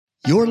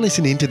You're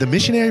listening to the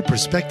Missionary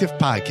Perspective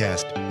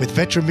Podcast with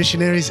veteran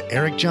missionaries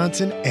Erik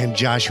Johnson and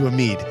Joshua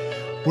Mead.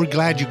 We're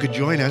glad you could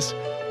join us.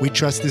 We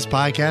trust this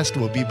podcast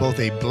will be both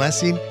a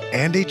blessing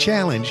and a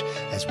challenge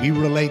as we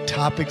relate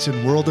topics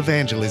in world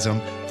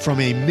evangelism from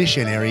a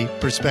missionary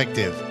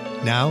perspective.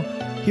 Now,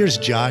 here's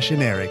Josh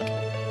and Erik.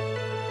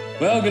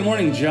 Well, good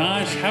morning,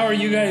 Josh. How are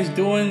you guys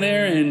doing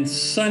there in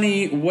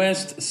sunny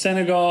West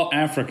Senegal,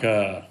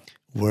 Africa?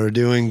 We're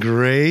doing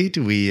great.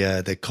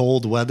 The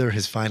cold weather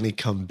has finally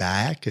come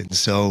back, and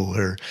so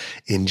we're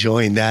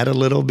enjoying that a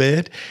little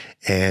bit.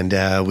 And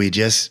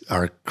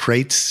our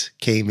crates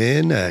came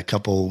in a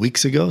couple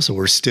weeks ago, so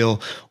we're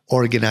still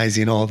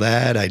organizing all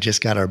that. I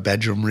just got our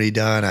bedroom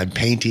redone. I'm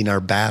painting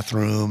our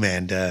bathroom,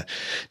 and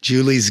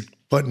Julie's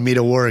putting me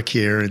to work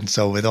here. And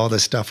so with all the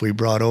stuff we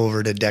brought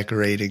over to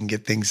decorate and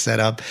get things set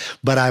up,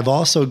 but I've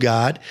also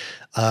got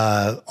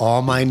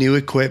all my new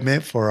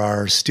equipment for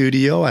our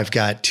studio. I've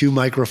got 2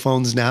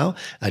 microphones now,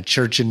 a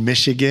church in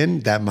Michigan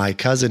that my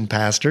cousin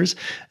pastors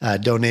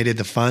donated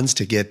the funds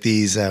to get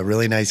these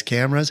really nice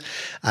cameras.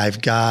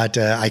 I've got,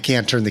 I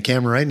can't turn the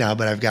camera right now,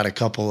 but I've got a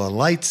couple of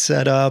lights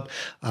set up,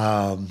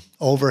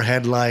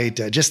 overhead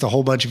light, just a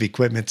whole bunch of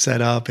equipment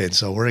set up. And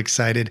so we're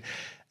excited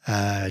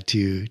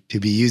to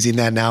be using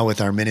that now with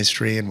our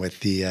ministry and with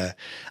the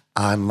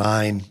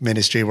online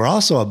ministry. We're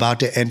also about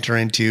to enter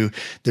into,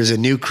 there's a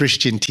new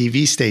Christian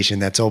TV station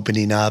that's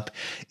opening up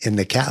in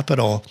the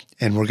capital,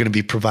 and we're going to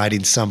be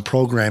providing some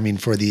programming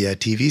for the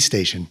TV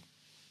station.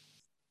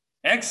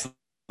 Excellent.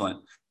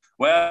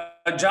 Well,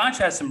 Josh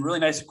has some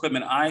really nice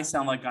equipment. I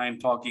sound like I'm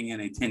talking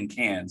in a tin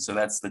can, so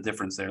that's the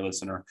difference there,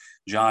 listener.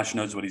 Josh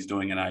knows what he's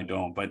doing and I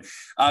don't. But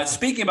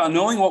speaking about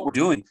knowing what we're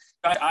doing,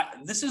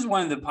 this is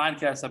one of the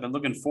podcasts I've been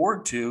looking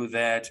forward to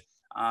that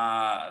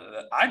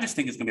I just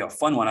think it's going to be a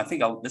fun one. I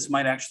think this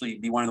might actually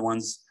be one of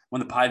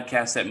the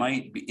podcasts that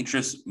might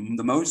interest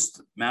the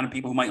most amount of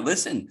people who might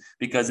listen,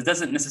 because it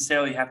doesn't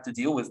necessarily have to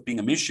deal with being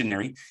a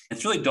missionary.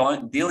 It's really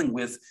dealing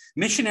with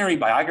missionary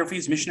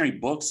biographies, missionary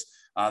books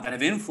that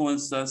have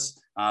influenced us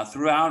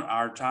throughout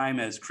our time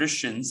as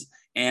Christians.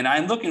 And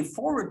I'm looking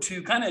forward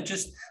to kind of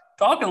just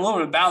talking a little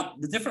bit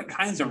about the different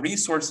kinds of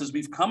resources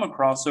we've come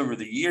across over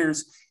the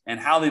years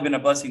and how they've been a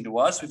blessing to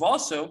us. We've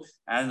also,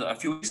 as a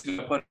few weeks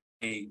ago, put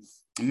a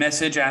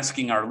message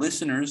asking our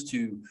listeners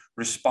to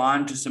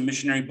respond to some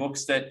missionary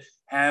books that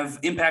have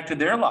impacted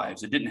their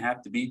lives. It didn't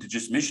have to be to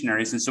just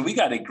missionaries. And so we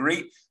got a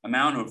great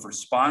amount of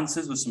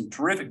responses with some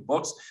terrific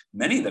books,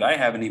 many that I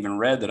haven't even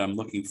read that I'm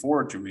looking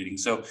forward to reading.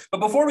 But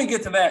before we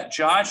get to that,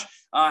 Josh,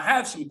 I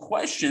have some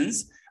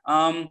questions,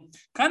 kind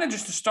of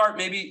just to start,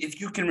 maybe if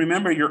you can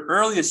remember your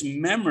earliest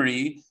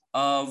memory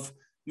of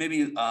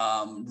maybe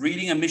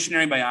reading a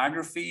missionary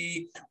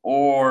biography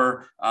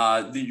or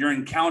your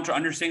encounter,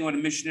 understanding what a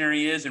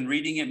missionary is and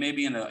reading it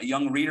maybe in a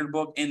young reader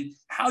book, and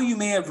how you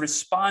may have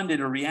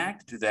responded or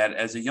reacted to that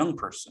as a young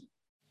person.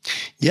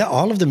 Yeah,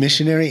 all of the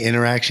missionary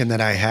interaction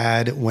that I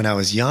had when I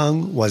was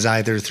young was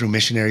either through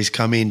missionaries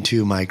coming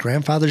to my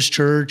grandfather's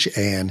church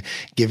and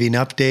giving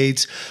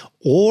updates,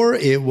 or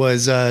it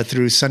was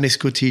through Sunday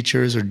school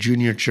teachers or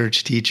junior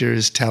church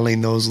teachers telling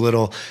those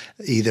little,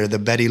 either the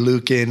Betty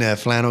Lucan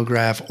flannel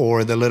graph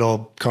or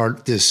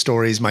the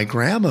stories. My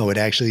grandma would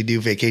actually do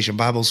Vacation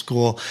Bible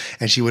School,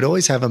 and she would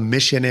always have a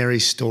missionary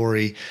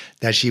story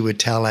that she would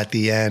tell at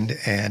the end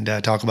and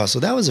talk about.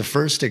 So that was the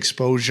first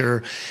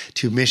exposure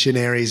to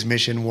missionaries,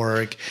 mission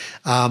work.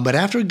 But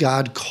after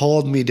God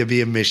called me to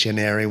be a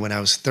missionary when I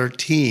was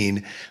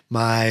 13,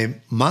 my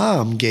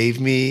mom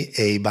gave me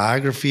a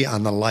biography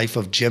on the life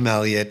of Jim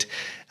Elliot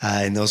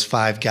and those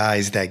 5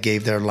 guys that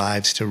gave their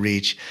lives to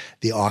reach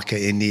the Auca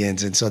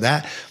Indians. And so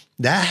that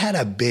had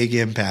a big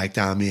impact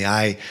on me.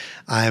 I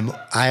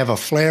have a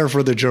flair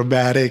for the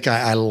dramatic.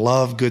 I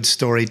love good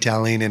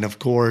storytelling. And of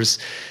course,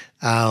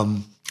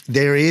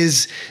 there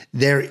is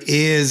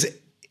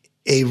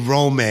a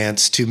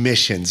romance to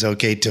missions,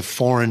 to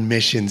foreign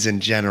missions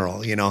in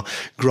general. You know,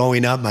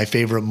 growing up, my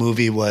favorite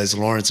movie was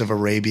Lawrence of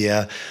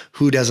Arabia.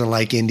 Who doesn't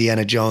like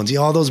Indiana Jones?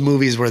 All those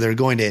movies where they're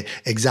going to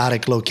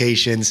exotic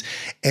locations.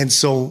 And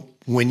so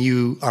when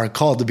you are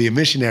called to be a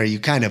missionary, you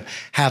kind of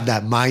have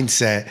that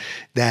mindset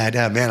that,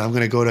 man, I'm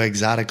going to go to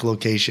exotic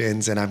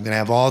locations and I'm going to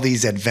have all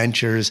these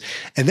adventures.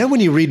 And then when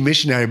you read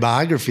missionary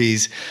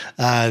biographies,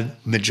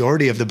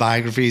 majority of the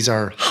biographies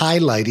are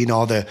highlighting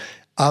all the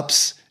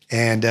ups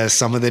and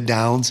some of the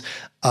downs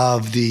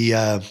of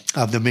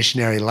the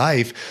missionary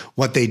life.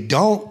 What they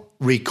don't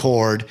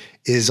record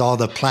is all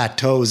the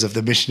plateaus of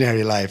the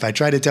missionary life. I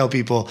try to tell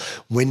people,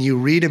 when you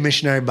read a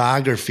missionary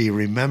biography,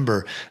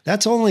 remember,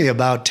 that's only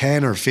about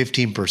 10 or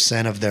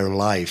 15% of their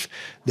life.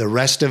 The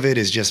rest of it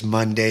is just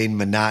mundane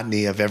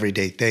monotony of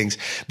everyday things.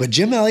 But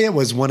Jim Elliot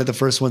was one of the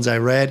first ones I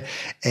read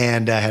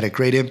and had a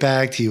great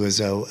impact. He was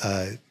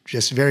a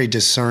just very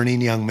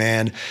discerning young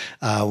man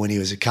when he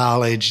was at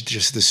college,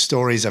 just the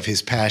stories of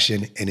his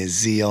passion and his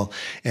zeal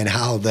and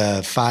how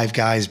the five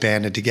guys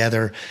banded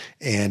together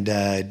and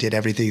did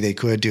everything they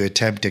could to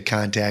attempt to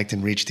contact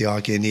and reach the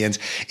Auca Indians.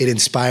 It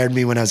inspired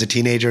me when I was a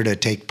teenager to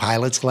take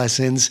pilot's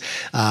lessons.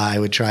 I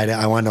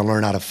wanted to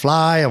learn how to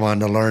fly. I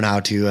wanted to learn how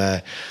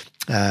to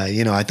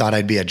I thought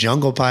I'd be a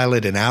jungle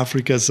pilot in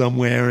Africa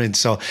somewhere. And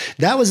so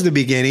that was the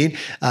beginning.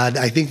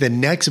 I think the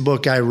next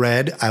book I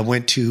read, I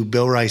went to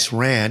Bill Rice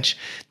Ranch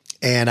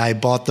and I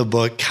bought the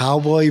book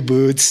Cowboy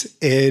Boots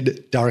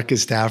in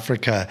Darkest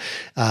Africa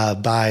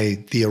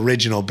by the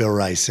original Bill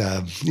Rice,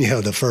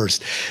 the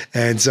first.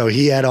 And so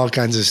he had all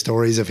kinds of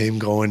stories of him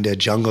going to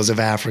jungles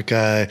of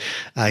Africa.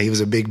 He was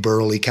a big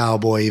burly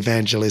cowboy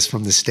evangelist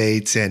from the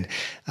States. And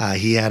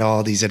he had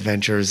all these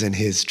adventures in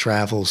his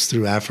travels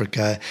through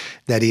Africa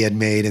that he had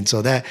made. And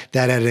so that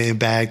had an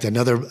impact.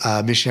 Another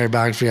missionary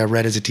biography I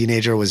read as a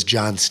teenager was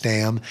John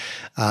Stam,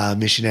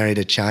 missionary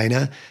to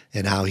China,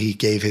 and how he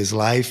gave his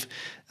life,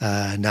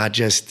 not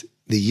just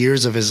the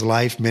years of his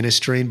life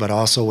ministering, but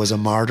also was a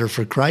martyr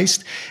for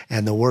Christ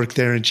and the work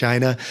there in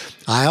China.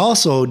 I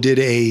also did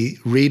a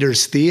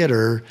reader's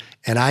theater,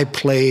 and I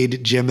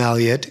played Jim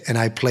Elliot and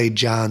I played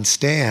John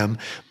Stam,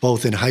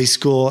 both in high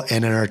school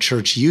and in our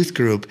church youth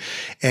group.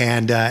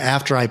 And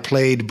after I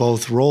played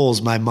both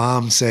roles, my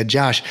mom said,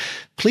 "Josh,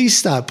 please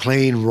stop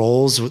playing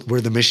roles where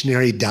the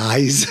missionary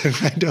dies.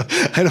 I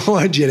don't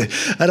want you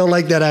to, I don't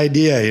like that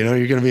idea.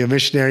 You're going to be a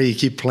missionary. You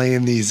keep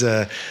playing these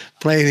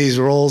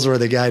roles where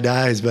the guy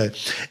dies." But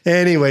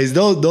anyways,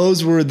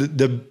 those were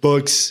the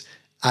books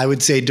I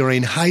would say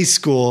during high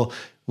school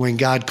when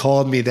God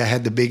called me that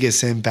had the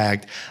biggest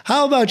impact.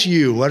 How about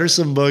you? What are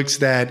some books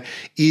that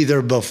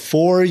either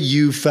before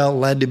you felt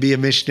led to be a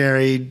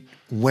missionary,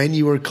 when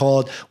you were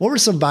called, what were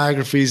some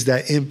biographies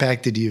that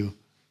impacted you?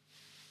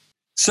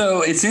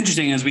 So it's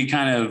interesting as we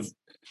kind of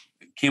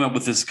came up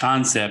with this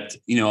concept,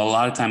 a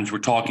lot of times we're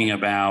talking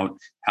about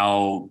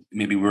how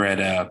maybe we're at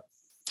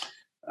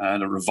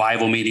a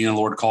revival meeting and the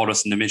Lord called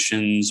us into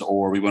missions,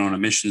 or we went on a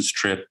missions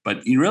trip.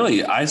 But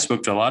really, I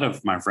spoke to a lot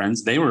of my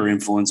friends. They were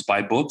influenced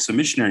by books of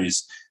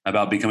missionaries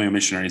about becoming a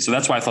missionary. So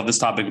that's why I thought this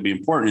topic would be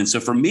important. And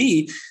so for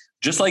me,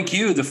 just like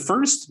you, the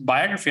first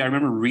biography I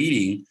remember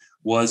reading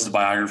was the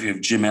biography of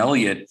Jim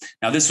Elliot.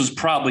 Now, this was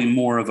probably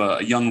more of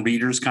a young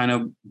reader's kind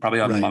of, probably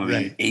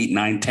right. 8,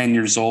 9, 10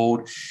 years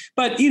old.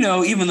 But,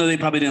 even though they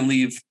probably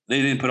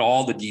they didn't put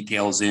all the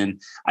details in,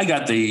 I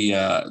got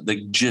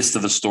the gist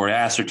of the story. I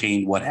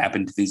ascertained what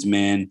happened to these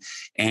men.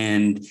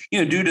 And,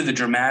 due to the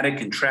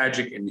dramatic and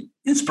tragic and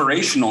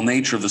inspirational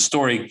nature of the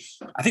story,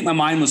 I think my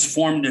mind was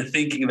formed into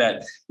thinking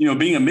that,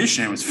 being a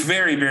missionary was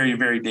very, very,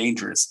 very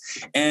dangerous.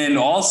 And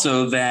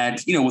also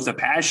that, with a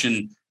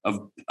passion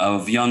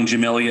of young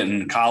Jim Elliot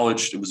in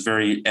college, it was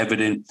very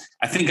evident.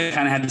 I think I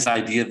kind of had this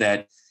idea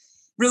that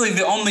really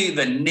only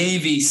the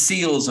Navy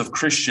SEALs of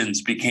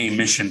Christians became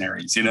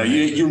missionaries.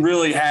 You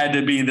really had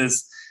to be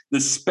this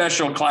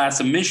special class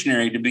of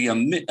missionary to be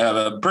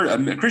a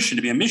Christian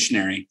to be a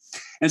missionary.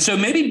 And so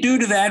maybe due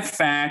to that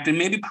fact, and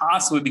maybe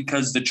possibly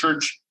because the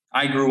church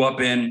I grew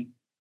up in,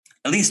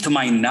 at least to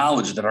my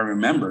knowledge that I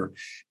remember,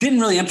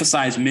 didn't really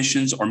emphasize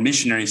missions or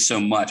missionaries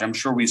so much. I'm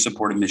sure we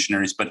supported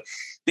missionaries, but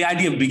the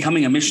idea of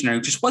becoming a missionary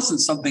just wasn't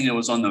something that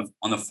was on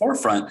the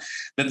forefront.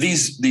 That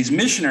these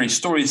missionary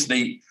stories,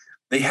 they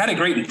had a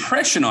great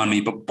impression on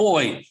me, but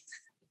boy,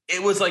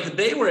 it was like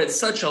they were at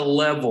such a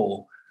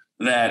level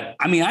that,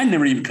 I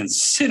never even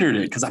considered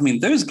it. Because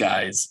those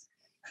guys,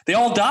 they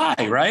all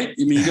die, right?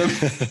 You go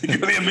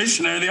be a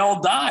missionary, they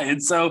all die.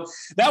 And so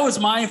that was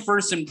my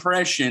first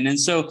impression. And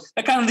so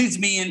that kind of leads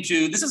me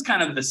into, this is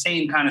kind of the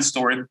same kind of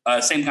story,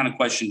 same kind of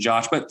question,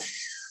 Josh, but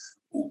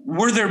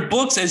were there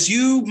books as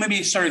you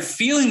maybe started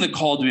feeling the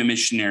call to be a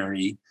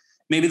missionary,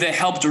 maybe that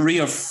helped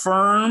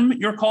reaffirm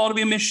your call to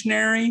be a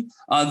missionary,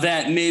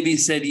 that maybe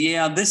said,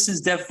 yeah, this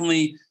is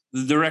definitely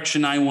the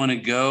direction I want to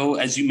go?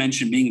 As you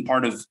mentioned, being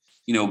part of,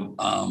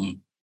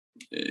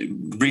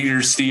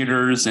 readers'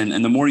 theaters,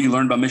 and the more you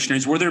learn about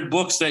missionaries, were there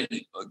books that,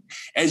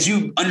 as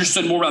you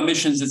understood more about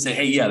missions, that say,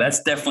 hey, yeah,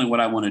 that's definitely what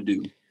I want to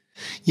do?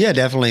 Yeah,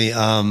 definitely.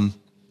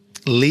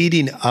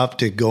 Leading up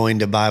to going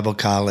to Bible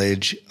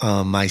college,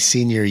 my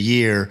senior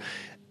year,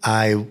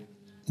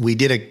 we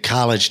did a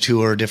college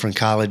tour, different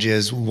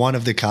colleges. One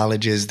of the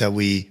colleges that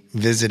we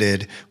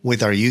visited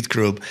with our youth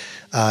group,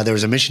 there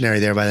was a missionary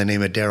there by the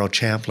name of Daryl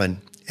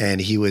Champlin, and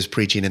he was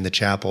preaching in the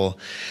chapel.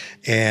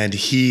 And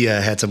he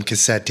had some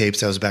cassette tapes.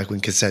 That was back when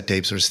cassette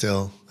tapes were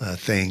still a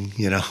thing,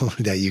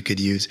 that you could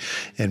use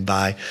and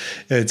buy.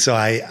 And so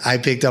I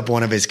picked up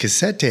one of his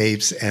cassette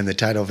tapes, and the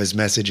title of his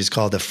message is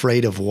called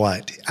Afraid of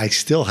What? I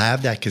still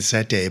have that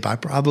cassette tape. I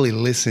probably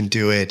listened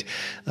to it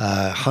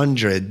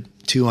 100,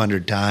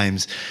 200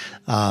 times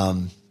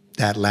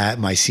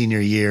my senior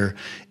year.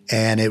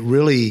 And it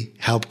really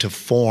helped to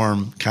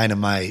form kind of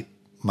my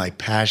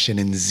passion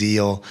and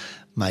zeal,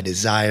 my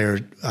desire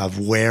of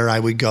where I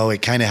would go.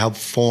 It kind of helped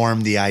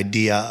form the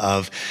idea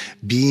of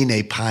being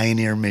a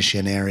pioneer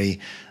missionary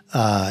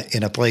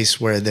in a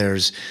place where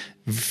there's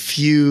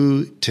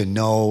few to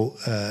no,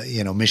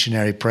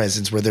 missionary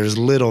presence, where there's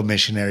little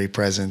missionary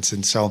presence.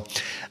 And so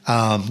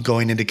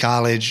going into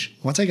college,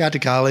 once I got to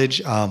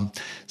college, some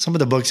of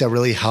the books that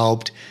really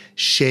helped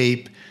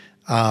shape,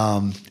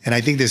 and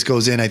I think this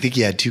goes in, I think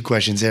you had two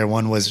questions there.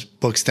 One was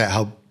books that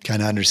help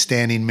kind of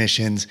understanding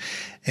missions,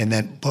 and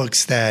then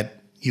books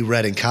that you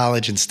read in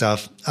college and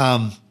stuff.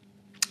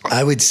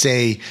 I would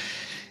say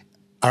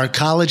our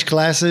college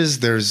classes,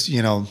 there's,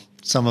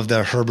 some of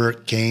the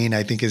Herbert Kane,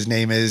 I think his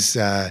name is,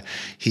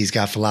 he's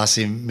got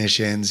Philosophy of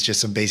Missions, just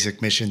some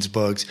basic missions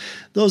books.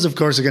 Those, of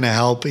course, are going to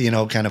help,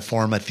 kind of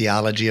form a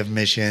theology of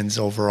missions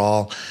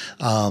overall.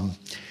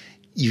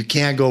 You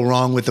can't go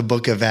wrong with the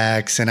book of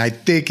Acts. And I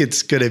think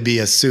it's going to be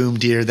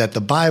assumed here that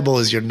the Bible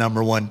is your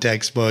number one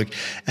textbook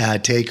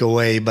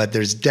takeaway, but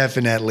there's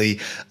definitely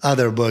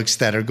other books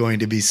that are going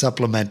to be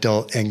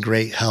supplemental and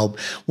great help.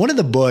 One of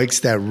the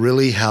books that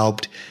really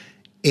helped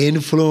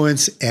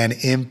influence and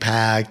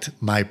impact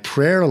my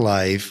prayer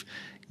life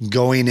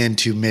going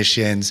into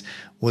missions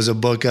was a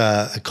book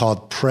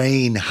called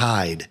Praying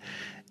Hyde.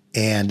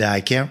 And I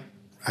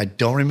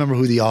don't remember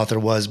who the author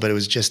was, but it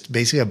was just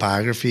basically a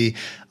biography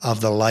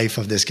of the life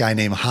of this guy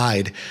named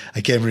Hyde.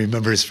 I can't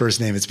remember his first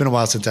name. It's been a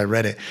while since I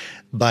read it.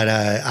 But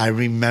I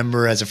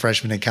remember as a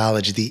freshman in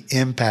college, the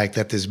impact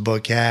that this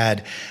book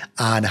had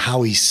on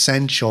how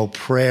essential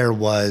prayer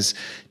was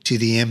to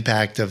the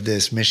impact of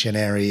this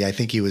missionary. I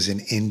think he was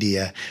in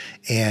India.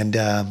 And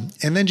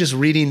then just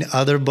reading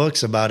other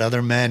books about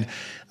other men,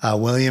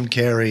 William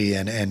Carey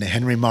and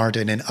Henry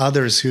Martin and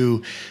others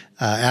who,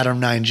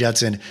 Adoniram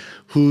Judson,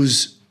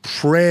 whose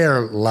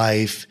prayer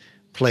life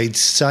played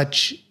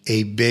such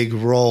a big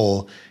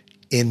role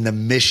in the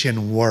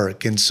mission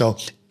work. And so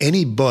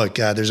any book,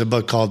 there's a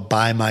book called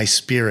By My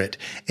Spirit.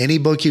 Any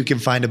book you can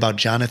find about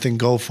Jonathan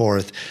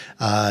Goforth,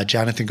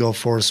 Jonathan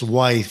Goforth's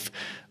wife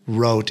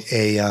wrote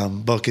a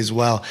book as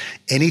well.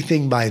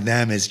 Anything by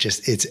them is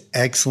it's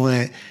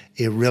excellent.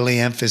 It really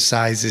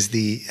emphasizes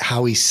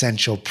how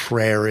essential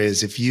prayer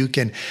is. If you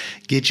can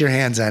get your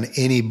hands on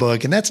any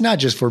book, and that's not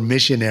just for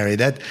missionary,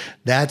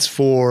 that's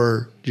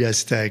for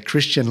just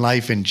Christian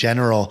life in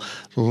general,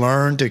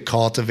 learn to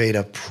cultivate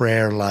a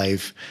prayer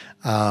life.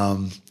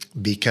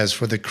 Because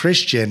for the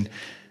Christian,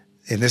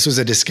 and this was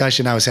a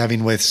discussion I was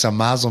having with some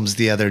Muslims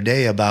the other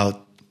day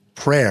about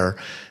prayer,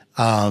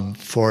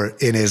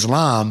 in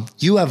Islam,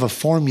 you have a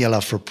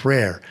formula for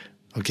prayer,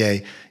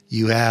 okay?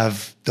 You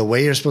have the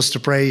way you're supposed to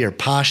pray, your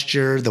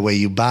posture, the way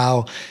you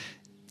bow,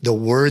 the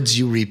words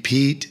you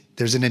repeat.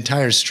 There's an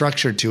entire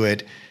structure to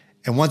it.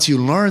 And once you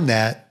learn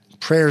that,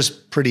 prayer is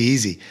pretty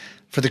easy.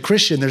 For the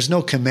Christian, there's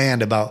no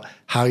command about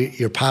how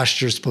your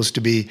posture is supposed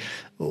to be,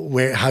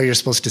 how you're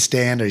supposed to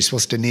stand, are you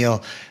supposed to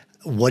kneel,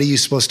 what are you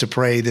supposed to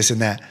pray, this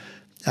and that.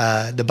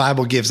 The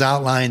Bible gives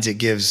outlines, it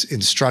gives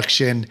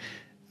instruction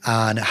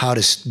on how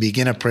to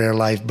begin a prayer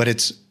life, but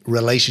it's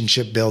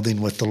relationship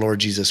building with the Lord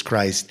Jesus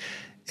Christ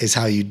is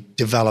how you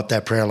develop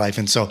that prayer life.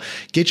 And so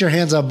get your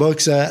hands on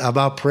books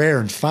about prayer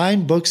and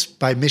find books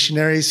by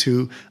missionaries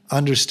who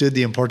understood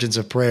the importance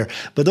of prayer.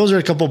 But those are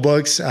a couple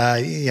books,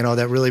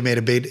 that really made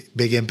a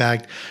big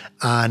impact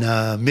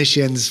on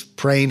missions,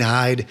 Praying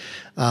Hyde.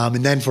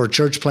 And then for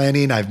church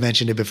planning, I've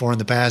mentioned it before in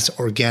the past,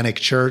 Organic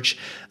Church.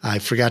 I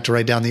forgot to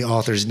write down the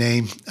author's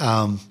name.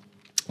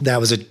 That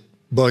was a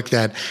book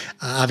that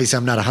obviously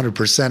I'm not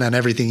 100% on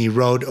everything he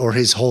wrote or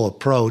his whole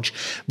approach,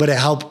 but it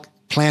helped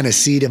plant a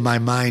seed in my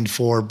mind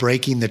for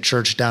breaking the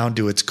church down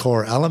to its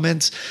core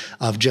elements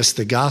of just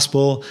the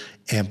gospel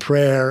and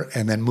prayer,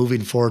 and then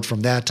moving forward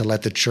from that to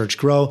let the church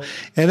grow.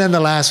 And then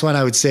the last one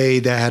I would say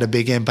that had a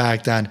big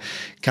impact on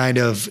kind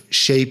of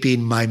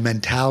shaping my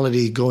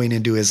mentality going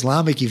into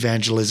Islamic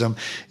evangelism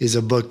is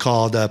a book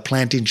called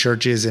Planting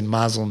Churches in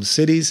Muslim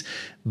Cities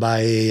by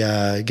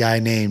a guy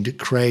named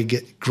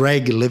Greg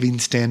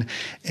Livingston,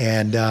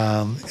 and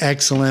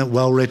excellent,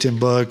 well-written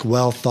book,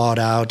 well thought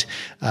out.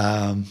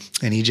 And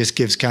he just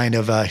gives kind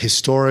of a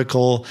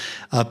historical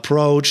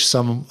approach,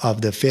 some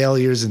of the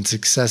failures and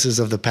successes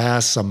of the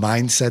past, some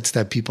mindsets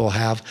that people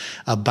have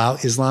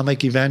about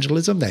Islamic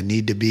evangelism that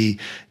need to be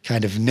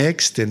kind of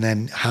nixed, and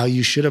then how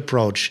you should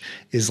approach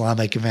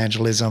Islamic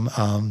evangelism.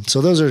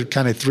 So those are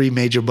kind of three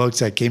major books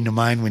that came to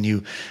mind when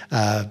you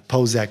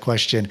posed that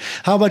question.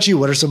 How about you?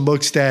 What are some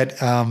books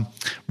that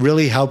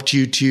really helped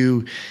you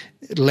to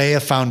lay a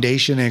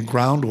foundation and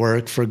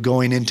groundwork for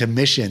going into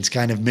missions,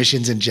 kind of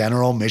missions in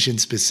general, mission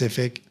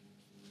specific?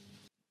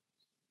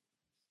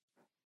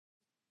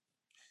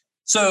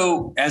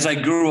 So as I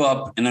grew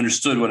up and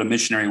understood what a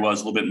missionary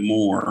was a little bit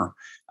more,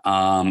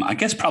 I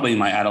guess probably in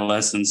my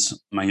adolescence,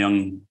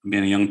 being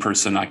a young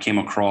person, I came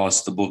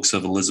across the books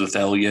of Elizabeth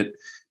Elliot,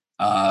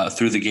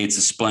 Through the Gates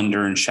of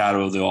Splendor and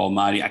Shadow of the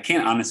Almighty. I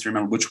can't honestly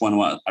remember which one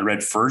I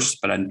read first,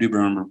 but I do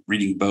remember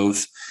reading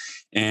both.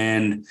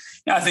 And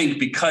I think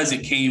because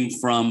it came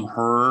from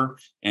her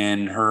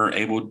and her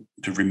able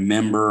to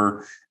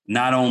remember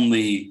not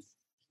only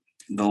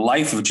the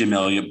life of Jim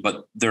Elliot,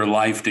 but their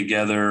life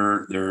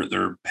together,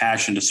 their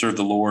passion to serve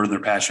the Lord, their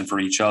passion for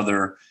each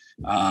other.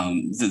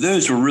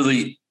 Those were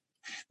really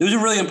Those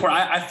are really important.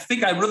 I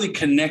think I really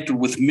connected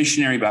with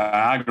missionary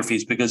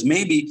biographies because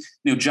maybe,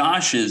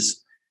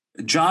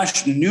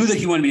 Josh knew that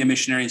he wanted to be a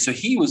missionary. So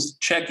he was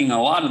checking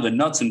a lot of the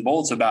nuts and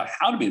bolts about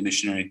how to be a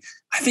missionary.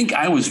 I think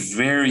I was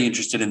very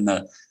interested in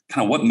the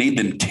kind of what made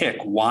them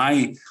tick,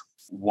 why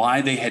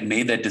they had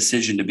made that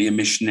decision to be a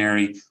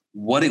missionary,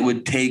 what it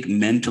would take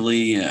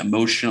mentally,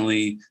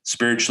 emotionally,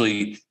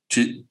 spiritually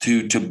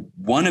to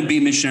want to be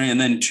a missionary and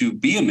then to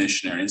be a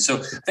missionary. And so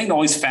I think it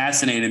always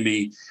fascinated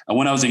me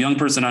when I was a young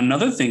person.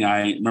 Another thing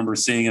I remember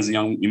seeing as a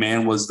young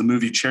man was the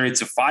movie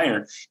Chariots of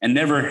Fire and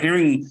never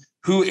hearing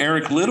who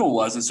Eric Liddell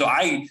was. And so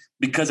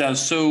because I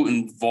was so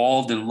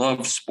involved and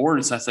loved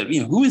sports, I said,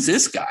 who is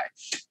this guy?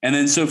 And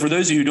then, so for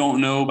those of you who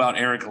don't know about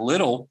Eric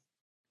Liddell,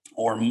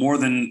 or more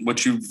than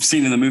what you've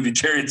seen in the movie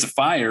Chariots of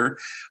Fire,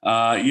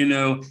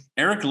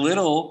 Eric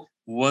Liddell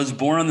was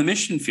born on the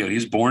mission field. He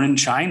was born in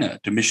China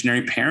to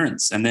missionary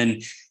parents. And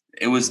then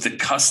it was the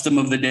custom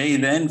of the day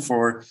then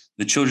for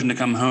the children to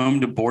come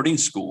home to boarding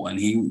school. And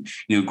he,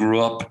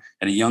 grew up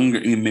at a younger,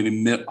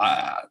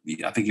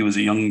 I think he was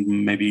a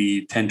young,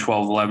 maybe 10,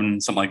 12,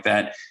 11, something like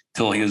that,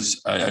 till he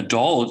was an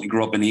adult. He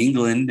grew up in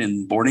England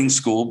in boarding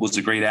school, was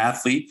a great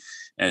athlete.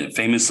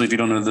 Famously, if you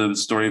don't know the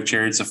story of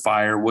Chariots of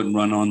Fire, wouldn't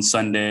run on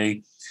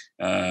Sunday,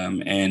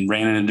 and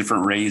ran in a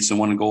different race and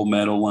won a gold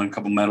medal, won a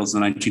couple medals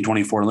in the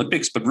 1924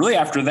 Olympics. But really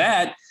after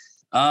that,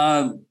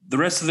 the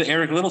rest of the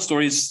Eric Liddell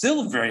story is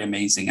still very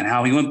amazing, and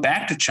how he went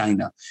back to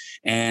China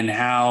and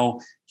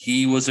how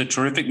he was a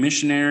terrific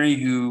missionary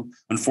who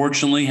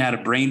unfortunately had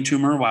a brain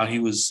tumor while he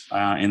was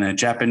in a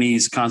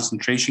Japanese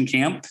concentration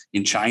camp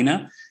in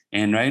China.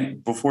 And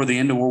right before the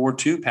end of World War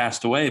II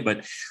passed away.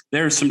 But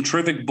there are some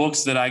terrific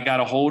books that I got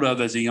a hold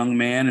of as a young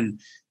man and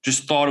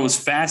just thought it was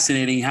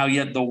fascinating how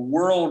yet the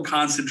world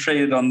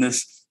concentrated on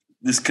this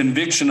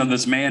conviction of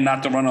this man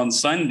not to run on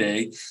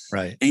Sunday.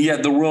 Right. And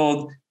yet the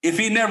world, if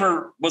he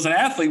never was an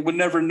athlete, would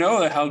never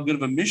know how good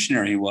of a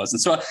missionary he was. And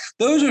so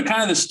those are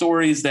kind of the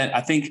stories that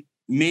I think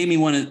made me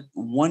want to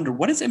wonder,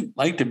 what is it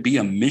like to be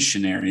a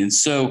missionary? And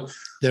so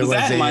there was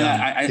that in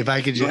mind, if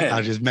I could just,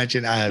 I'll just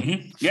mention a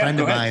friend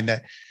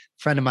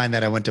of mine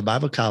that I went to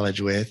Bible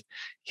college with,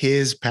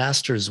 his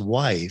pastor's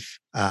wife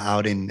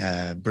out in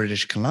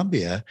British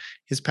Columbia,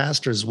 his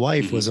pastor's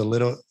wife was a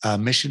little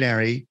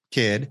missionary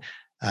kid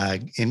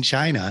in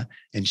China,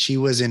 and she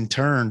was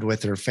interned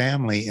with her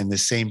family in the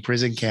same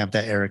prison camp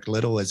that Eric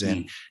Liddell was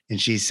in. And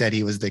she said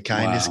he was the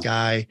kindest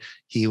guy.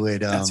 He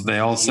would, that's what they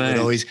all say. He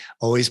would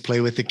always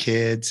play with the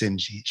kids. And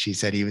she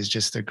said he was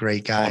just a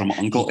great guy. Called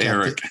him Uncle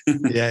Eric.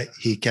 Yeah.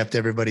 He kept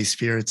everybody's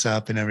spirits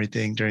up and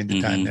everything during the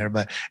time there.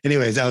 But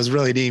anyways, that was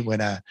really neat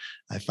when I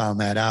found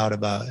that out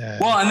about.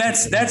 Well, and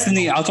that's the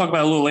neat. I'll talk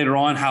about a little later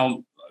on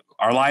how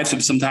our lives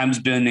have sometimes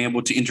been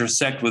able to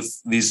intersect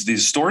with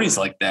these stories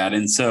like that.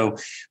 And so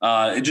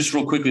just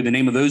real quickly, the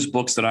name of those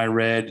books that I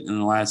read in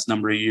the last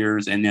number of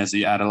years and as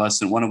an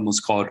adolescent, one of them was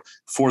called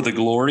For the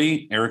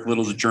Glory, Eric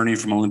Liddell's Journey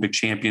from Olympic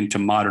Champion to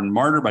Modern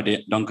Martyr by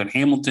Duncan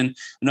Hamilton.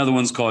 Another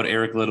one's called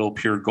Eric Liddell,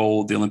 Pure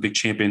Gold, the Olympic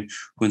Champion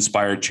who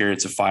inspired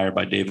Chariots of Fire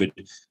by David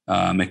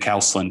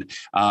McCausland.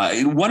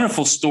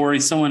 Wonderful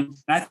story. Someone,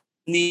 I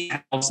need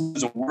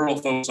there's a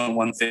world focus on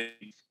one thing.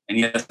 And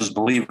yes, as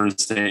believers,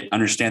 they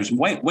understand there's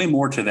way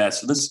more to that.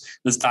 So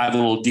let's dive a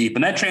little deep.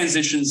 And that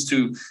transitions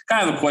to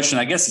kind of a question.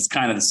 I guess it's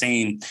kind of the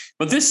same.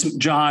 But this,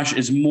 Josh,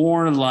 is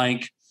more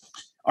like,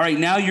 all right,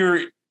 now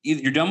you're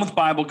done with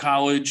Bible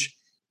college.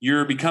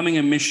 You're becoming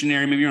a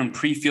missionary. Maybe you're in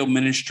pre-field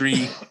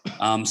ministry.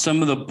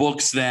 Some of the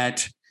books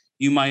that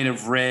you might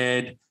have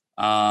read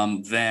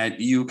that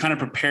you kind of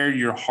prepared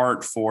your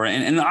heart for.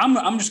 And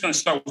I'm just going to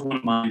start with one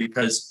of mine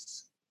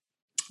because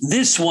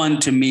this one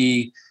to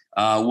me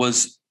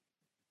was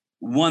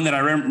one that I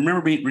remember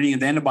reading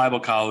at the end of Bible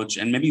college,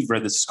 and maybe you've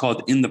read this. It's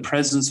called In the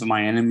Presence of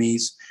My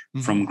Enemies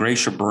from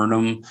Gracia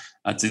Burnham.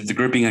 It's the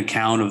gripping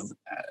account of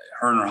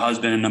her and her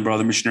husband and a number of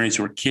other missionaries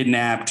who were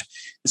kidnapped.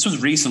 This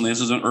was recently. This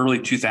was in early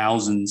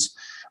 2000s.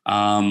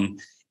 And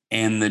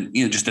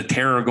just the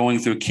terror going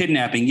through a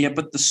kidnapping. Yeah,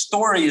 but the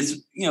story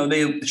is,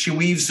 she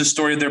weaves the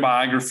story of their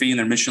biography and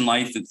their mission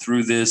life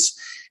through this.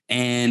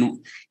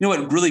 And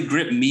what really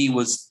gripped me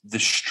was the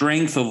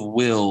strength of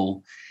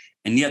will,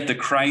 and yet the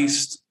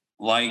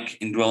Christ-like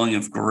indwelling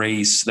of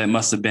grace that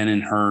must have been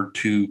in her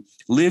to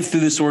live through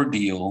this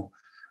ordeal.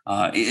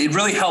 It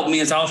really helped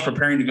me as I was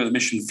preparing to go to the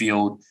mission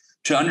field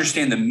to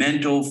understand the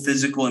mental,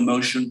 physical,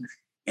 emotion,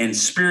 and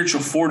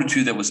spiritual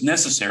fortitude that was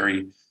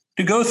necessary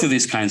to go through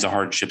these kinds of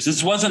hardships.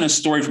 This wasn't a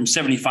story from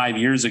 75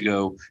 years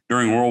ago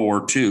during World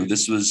War II.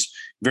 This was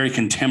very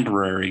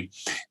contemporary.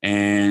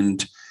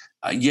 And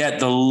yet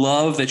the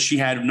love that she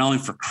had not only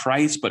for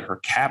Christ, but her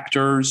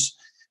captors,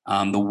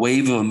 the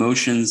wave of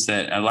emotions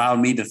that allowed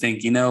me to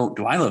think,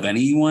 do I love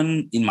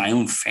anyone in my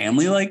own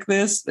family like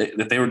this,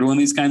 that they were doing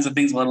these kinds of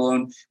things, let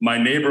alone my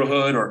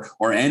neighborhood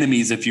or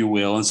enemies, if you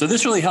will. And so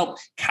this really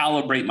helped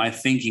calibrate my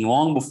thinking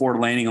long before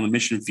landing on the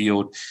mission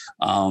field.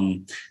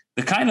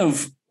 The kind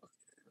of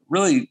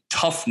really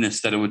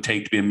toughness that it would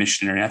take to be a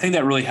missionary. I think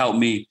that really helped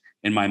me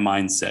in my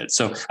mindset.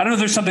 So I don't know if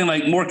there's something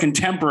like more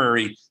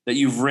contemporary that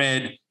you've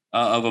read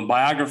of a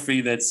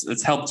biography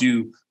that's helped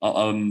you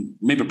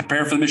maybe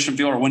prepare for the mission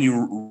field, or when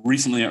you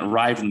recently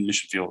arrived in the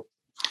mission field?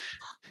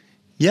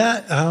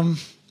 Yeah.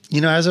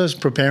 As I was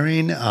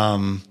preparing,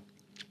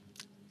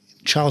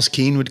 Charles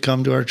Keene would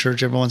come to our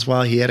church every once in a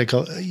while. He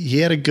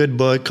had a good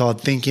book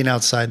called Thinking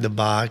Outside the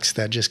Box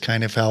that just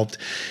kind of helped.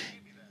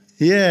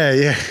 Yeah.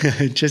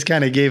 It just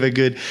kind of gave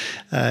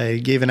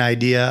gave an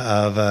idea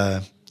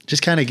of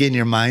just kind of getting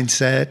your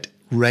mindset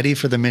ready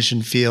for the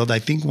mission field. I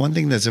think one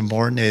thing that's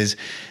important is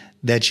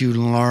that you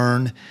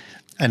learn.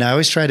 And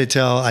I tried to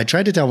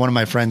tell one of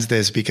my friends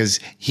this, because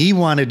he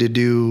wanted to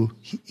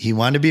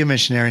be a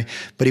missionary,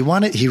 but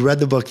he read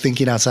the book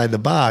Thinking Outside the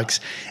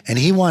Box, and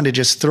he wanted to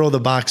just throw the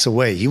box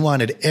away. He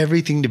wanted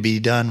everything to be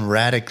done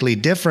radically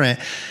different.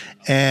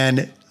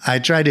 And I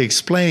tried to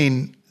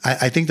explain,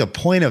 I think the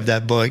point of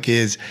that book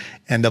is,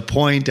 and the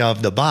point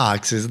of the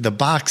box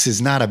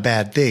is not a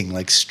bad thing.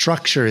 Like,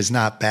 structure is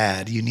not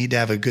bad. You need to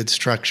have a good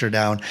structure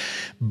down.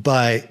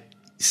 But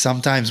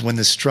sometimes when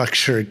the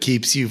structure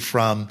keeps you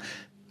from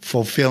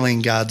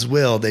fulfilling God's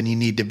will, then you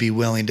need to be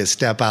willing to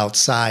step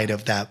outside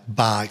of that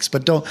box.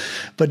 But don't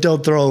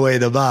throw away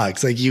the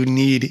box. Like, you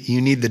need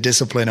the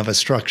discipline of a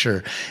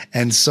structure.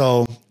 And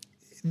so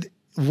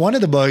one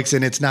of the books,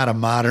 and it's not a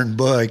modern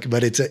book,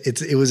 but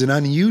it was an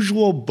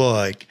unusual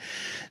book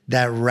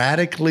that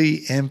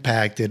radically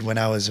impacted, when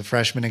I was a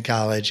freshman in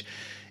college,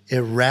 it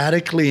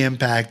radically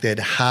impacted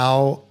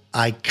how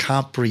I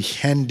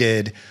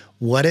comprehended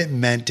what it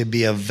meant to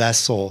be a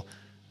vessel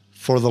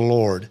for the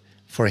Lord,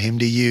 for him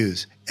to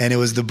use. And it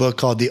was the book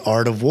called The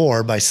Art of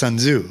War by Sun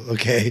Tzu,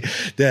 okay?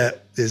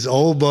 This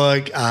old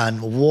book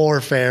on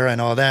warfare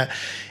and all that.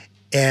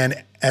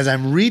 And as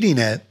I'm reading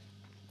it,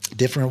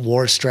 different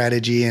war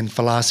strategy and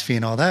philosophy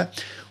and all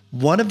that,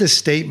 one of the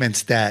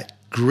statements that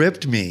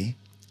gripped me,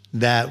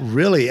 that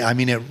really,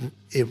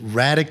 it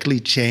radically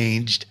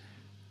changed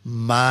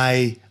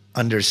my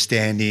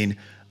understanding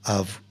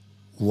of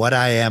what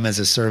I am as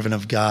a servant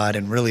of God.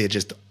 And really, it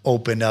just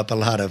opened up a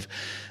lot of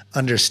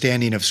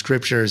understanding of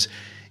scriptures.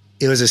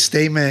 It was a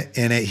statement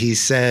in it. He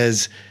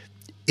says,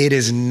 it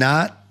is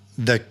not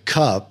the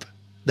cup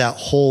that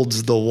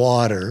holds the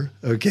water.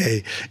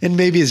 Okay. And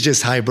maybe it's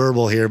just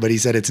hyperbole here, but he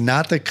said, it's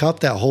not the cup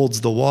that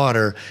holds the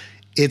water.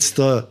 It's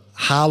the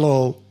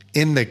hollow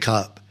in the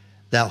cup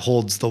that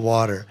holds the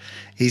water.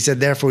 He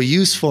said, therefore,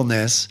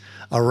 usefulness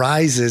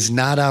arises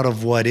not out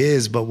of what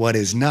is, but what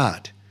is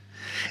not.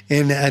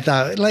 And I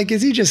thought, like,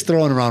 is he just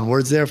throwing around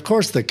words there? Of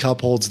course, the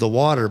cup holds the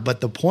water. But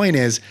the point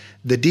is,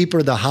 the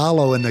deeper the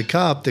hollow in the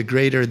cup, the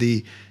greater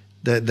the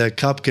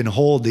cup can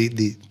hold,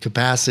 the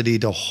capacity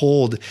to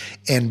hold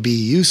and be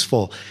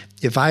useful.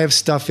 If I have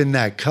stuff in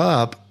that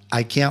cup,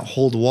 I can't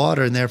hold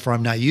water, and therefore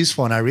I'm not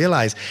useful. And I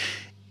realized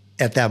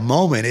at that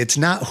moment, it's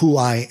not who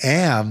I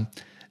am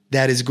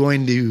that is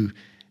going to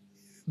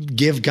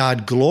give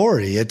God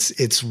glory.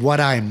 It's what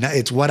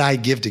it's what I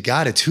give to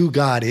God. It's who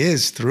God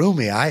is through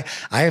me. I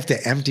have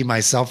to empty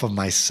myself of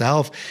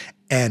myself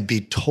and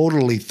be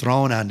totally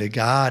thrown onto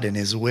God and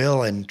his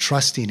will and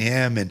trusting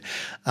him. And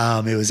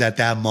it was at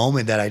that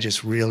moment that I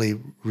just really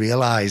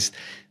realized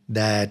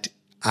that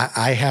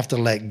I have to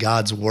let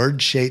God's word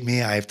shape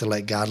me. I have to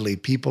let godly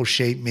people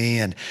shape me,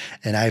 and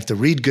I have to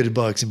read good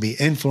books and be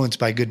influenced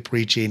by good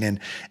preaching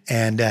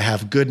and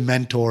have good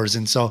mentors.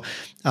 And so,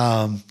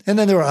 and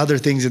then there were other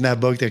things in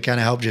that book that kind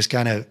of helped just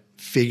kind of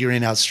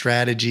figuring out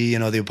strategy. You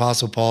know, the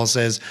Apostle Paul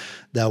says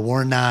that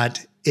we're not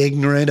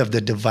ignorant of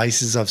the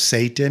devices of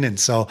Satan. And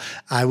so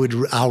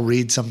I'll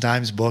read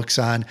sometimes books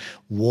on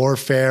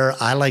warfare.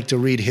 I like to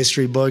read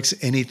history books,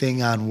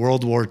 anything on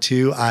World War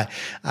II.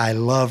 I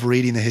love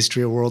reading the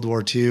history of World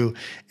War II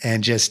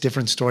and just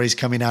different stories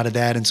coming out of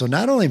that. And so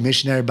not only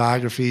missionary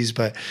biographies,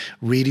 but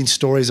reading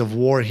stories of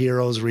war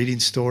heroes, reading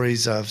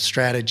stories of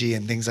strategy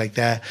and things like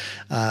that.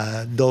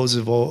 Those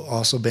have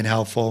also been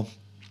helpful.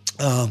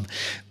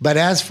 But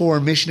as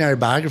for missionary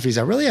biographies,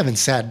 I really haven't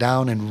sat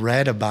down and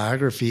read a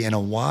biography in a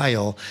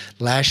while.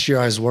 Last year,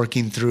 I was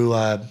working through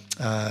a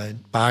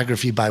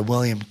biography by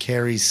William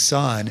Carey's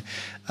son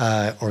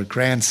or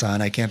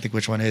grandson. I can't think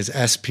which one it is,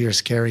 S.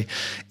 Pierce Carey.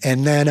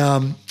 And then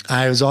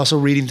I was also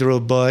reading through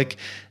a book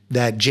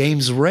that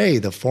James Ray,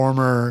 the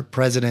former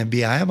president of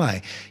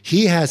BIMI,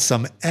 he has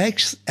some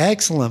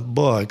excellent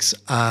books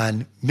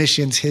on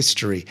missions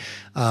history.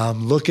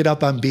 Look it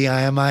up on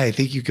BIMI. I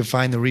think you can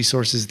find the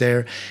resources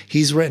there.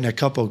 He's written a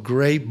couple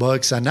great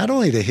books on not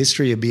only the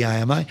history of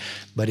BIMI,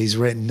 but he's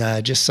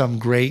written just some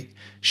great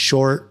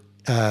short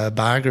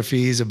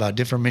biographies about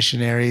different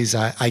missionaries.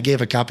 I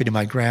gave a copy to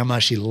my grandma.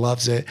 She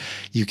loves it.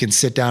 You can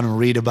sit down and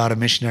read about a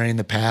missionary in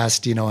the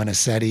past, you know, in a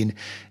setting,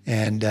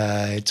 and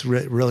it's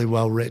really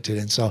well written.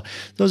 And so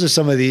those are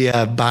some of the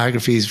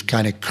biographies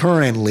kind of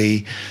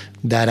currently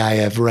that I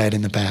have read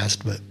in the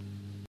past. But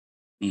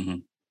mm-hmm.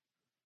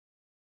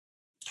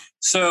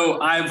 So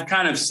I've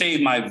kind of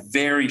saved my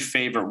very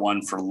favorite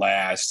one for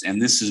last,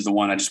 and this is the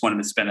one I just wanted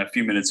to spend a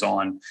few minutes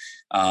on.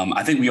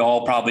 I think we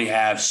all probably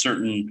have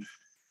certain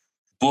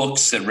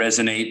books that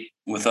resonate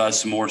with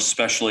us more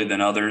especially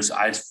than others.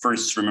 I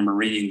first remember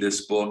reading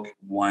this book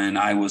when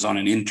I was on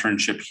an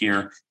internship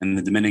here in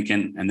the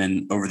Dominican, and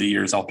then over the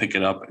years I'll pick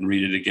it up and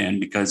read it again,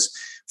 because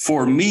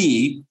for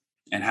me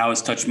and how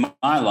it's touched my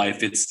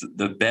life, it's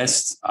the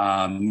best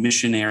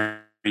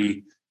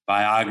missionary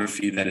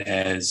biography that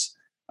has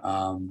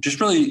just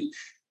really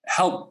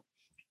helped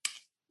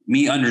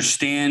me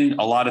understand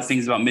a lot of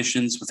things about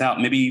missions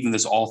without maybe even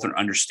this author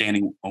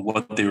understanding of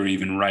what they were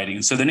even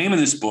writing. So the name of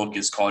this book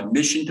is called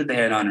Mission to the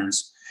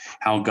Headhunters: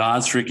 How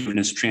God's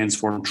Forgiveness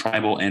Transformed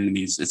Tribal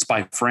Enemies. It's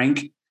by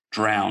Frank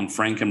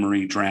and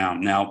Marie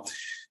Drown. Now,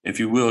 if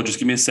you will, just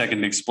give me a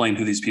second to explain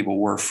who these people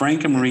were.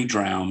 Frank and Marie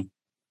Drown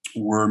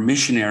were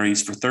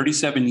missionaries for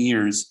 37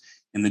 years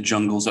in the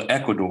jungles of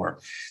Ecuador.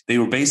 They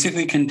were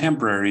basically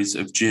contemporaries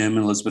of Jim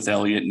and Elizabeth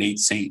Elliot, Nate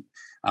Saint.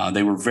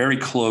 They were very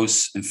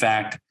close. In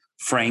fact,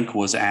 Frank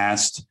was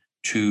asked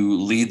to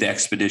lead the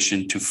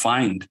expedition to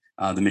find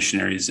the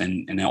missionaries,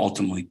 and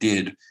ultimately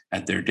did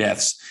at their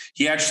deaths.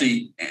 He and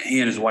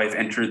his wife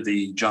entered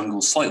the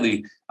jungle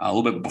slightly a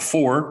little bit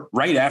before,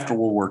 right after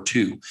World War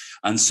II.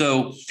 And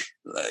so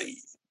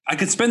I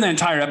could spend the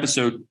entire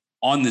episode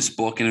on this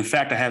book. And in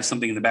fact, I have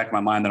something in the back of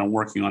my mind that I'm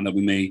working on that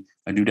we may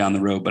do down the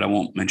road, but I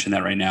won't mention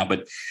that right now.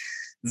 But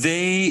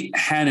they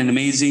had an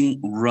amazing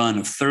run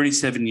of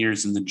 37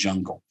 years in the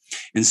jungle.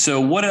 And so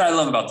what did I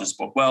love about this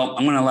book? Well,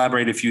 I'm going to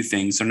elaborate a few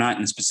things. They're not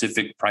in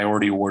specific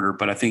priority order,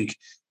 but I think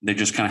they're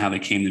just kind of how they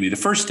came to me. The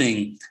first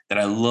thing that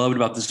I loved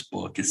about this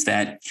book is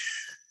that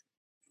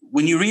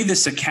when you read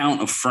this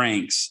account of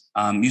Frank's,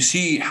 you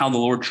see how the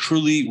Lord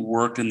truly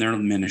worked in their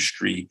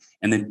ministry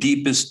in the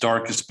deepest,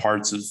 darkest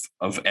parts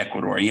of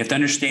Ecuador. You have to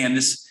understand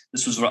this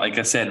was, like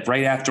I said,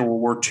 right after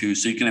World War II.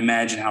 So you can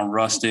imagine how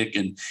rustic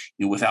and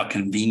without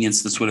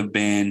convenience this would have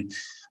been.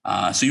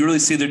 So you really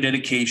see their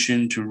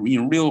dedication to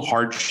real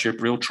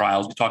hardship, real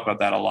trials. We talk about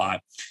that a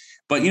lot.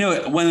 But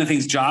one of the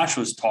things Josh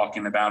was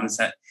talking about is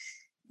that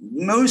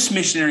most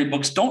missionary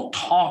books don't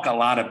talk a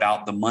lot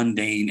about the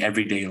mundane,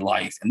 everyday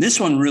life, and this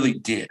one really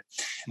did.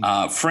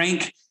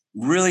 Frank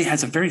really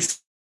has a very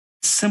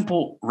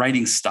simple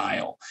writing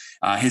style.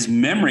 His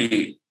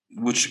memory,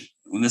 which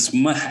this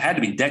had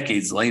to be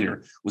decades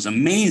later, was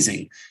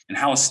amazing, and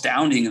how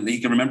astounding that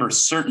he can remember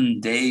certain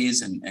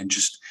days and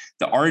just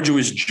the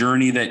arduous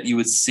journey that you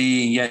would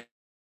see, yet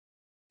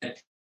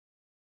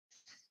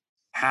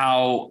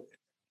how,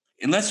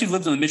 unless you've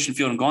lived in the mission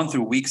field and gone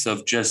through weeks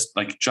of just,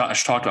 like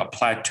Josh talked about,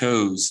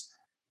 plateaus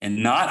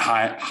and not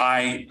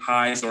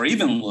highs or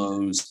even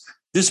lows,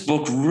 this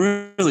book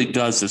really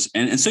does this.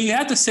 And so you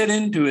have to sit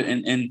into it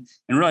and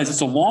realize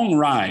it's a long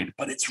ride,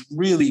 but it's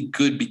really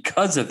good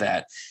because of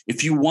that.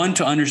 If you want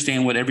to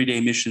understand what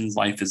everyday missions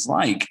life is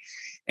like.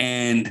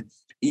 And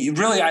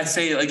really, I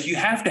say, like, you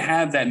have to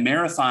have that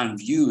marathon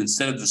view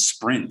instead of the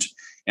sprint.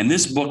 And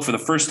this book, for the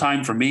first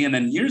time for me, and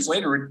then years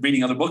later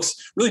reading other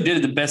books, really did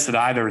it the best that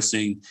I've ever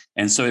seen.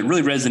 And so it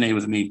really resonated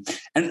with me.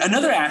 And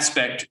another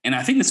aspect, and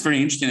I think it's very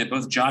interesting that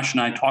both Josh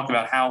and I talk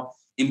about how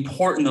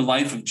important the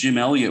life of Jim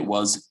Elliot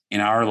was in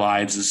our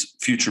lives as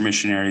future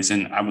missionaries,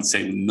 and I would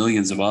say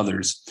millions of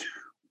others.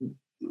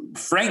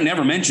 Frank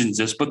never mentions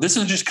this, but this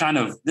is just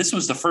this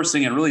was the first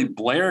thing that really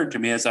blared to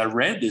me as I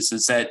read this,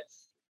 is that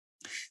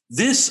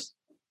this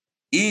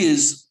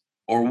is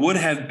or would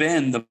have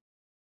been the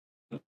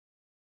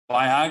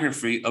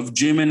biography of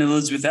Jim and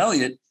Elizabeth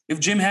Elliot if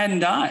Jim hadn't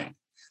died.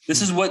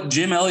 This is what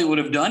Jim Elliot would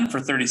have done for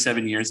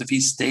 37 years if he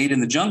stayed in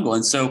the jungle.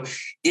 And so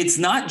it's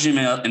not Jim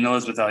and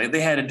Elizabeth Elliot.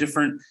 They had a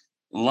different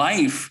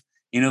life.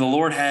 The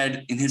Lord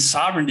had, in his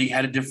sovereignty,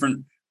 had a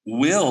different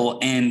will.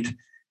 And,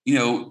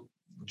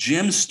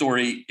 Jim's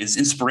story is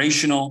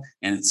inspirational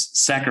and it's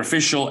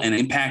sacrificial and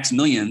impacts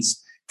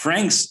millions.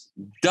 Frank's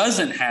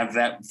doesn't have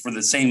that for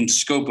the same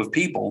scope of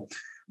people.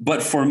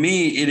 But for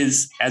me, it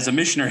is, as a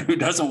missionary who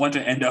doesn't want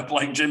to end up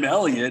like Jim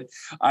Elliot,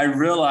 I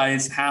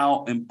realize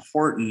how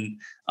important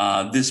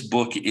this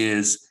book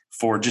is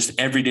for just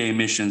everyday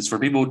missions, for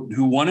people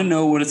who want to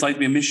know what it's like to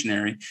be a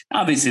missionary.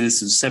 Obviously,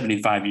 this is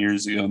 75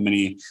 years ago,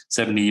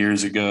 70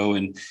 years ago.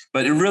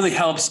 But it really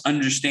helps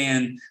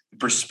understand the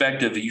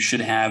perspective that you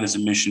should have as a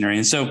missionary.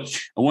 And so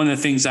one of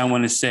the things I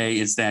want to say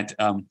is that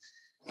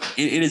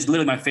it is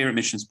literally my favorite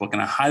missions book,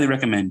 and I highly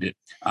recommend it.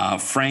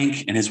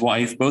 Frank and his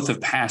wife both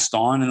have passed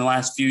on in the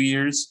last few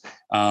years,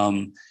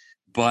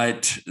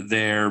 but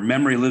their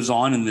memory lives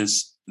on in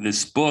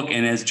this book.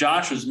 And as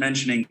Josh was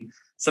mentioning,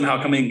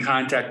 somehow coming in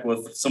contact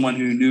with someone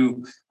who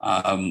knew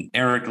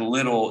Eric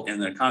Little in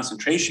the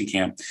concentration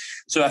camp.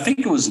 So I think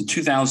it was in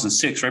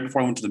 2006, right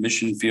before I went to the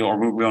mission field, or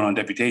we went on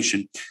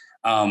deputation.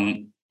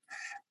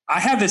 I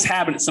have this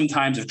habit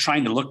sometimes of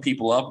trying to look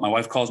people up. My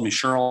wife calls me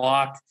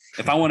Sherlock.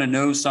 If I want to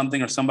know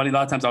something or somebody, a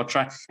lot of times I'll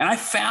try. And I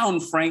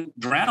found Frank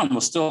Drown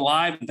was still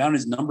alive and found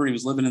his number. He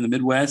was living in the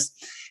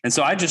Midwest. And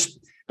so I just,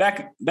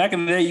 back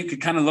in the day, you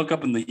could kind of look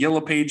up in the yellow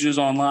pages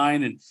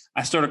online. And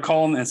I started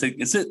calling and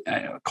I said,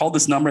 I called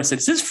this number. I said,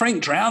 is this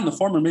Frank Drown, the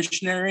former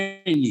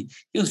missionary? And he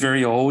was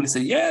very old. He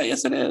said, yeah,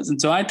 yes, it is. And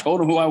so I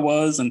told him who I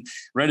was and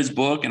read his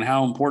book and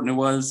how important it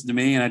was to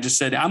me. And I just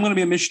said, I'm going to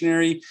be a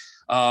missionary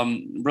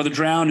Brother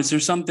Drown, is there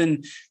some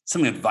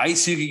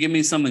advice you could give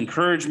me, some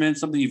encouragement,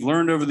 something you've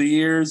learned over the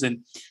years?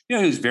 And, he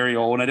was very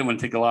old and I didn't want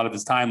to take a lot of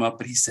his time up,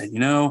 but he said,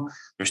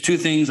 there's two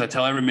things I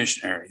tell every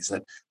missionary. He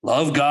said,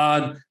 love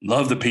God,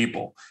 love the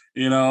people,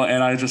 and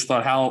I just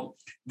thought how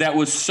that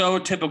was so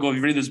typical. If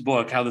you read this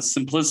book, how the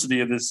simplicity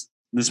of this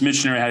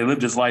missionary, how he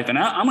lived his life. And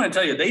I'm going to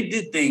tell you, they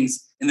did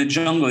things in the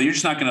jungle you're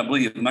just not going to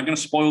believe. I'm not going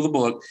to spoil the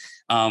book.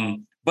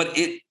 But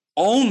it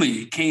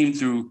only came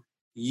through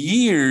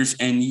years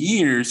and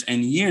years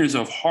and years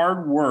of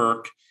hard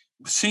work,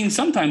 seeing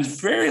sometimes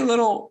very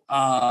little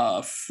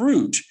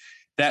fruit,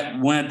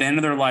 that when at the end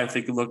of their life,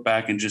 they could look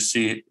back and just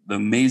see the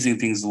amazing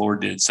things the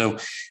Lord did. So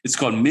it's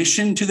called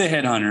Mission to the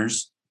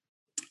Headhunters,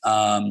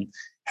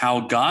 how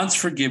God's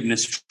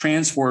forgiveness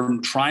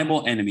transformed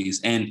tribal enemies.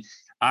 And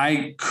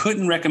I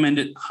couldn't recommend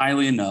it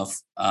highly enough.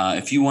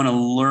 If you want to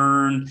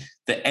learn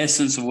the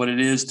essence of what it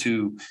is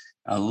to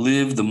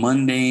live the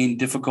mundane,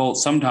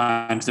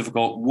 sometimes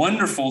difficult,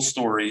 wonderful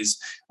stories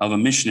of a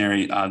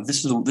missionary,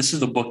 this is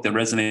the book that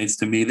resonates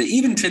to me. That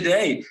even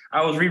today,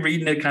 I was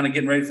rereading it, kind of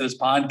getting ready for this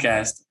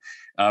podcast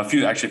a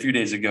few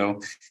days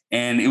ago,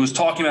 and it was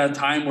talking about a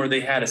time where they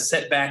had a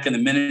setback in the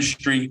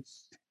ministry,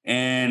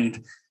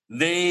 and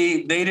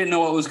they didn't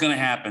know what was going to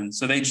happen.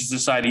 So they just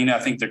decided, I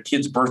think their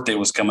kid's birthday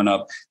was coming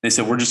up. They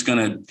said,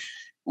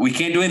 we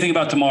can't do anything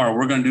about tomorrow.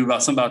 We're going to do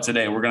something about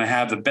today. We're going to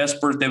have the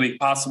best birthday we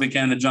possibly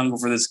can in the jungle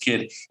for this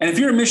kid. And if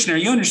you're a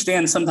missionary, you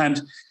understand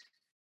sometimes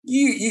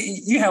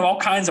you have all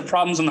kinds of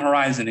problems on the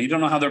horizon. You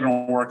don't know how they're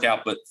going to work out,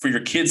 but for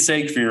your kid's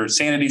sake, for your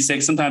sanity's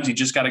sake, sometimes you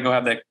just got to go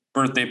have that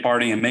birthday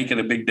party and make it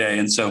a big day.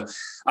 And so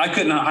I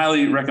could not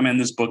highly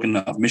recommend this book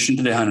enough. Mission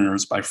to the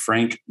Hunters by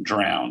Frank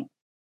Drown.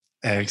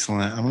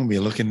 Excellent. I'm going to be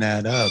looking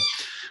that up.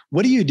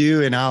 What do you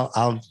do? And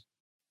I'll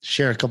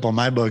share a couple of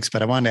my books,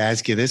 but I wanted to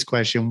ask you this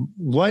question.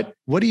 What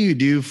do you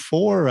do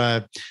for,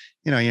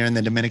 you're in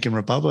the Dominican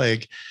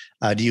Republic?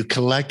 Do you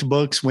collect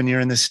books when you're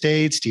in the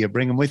States? Do you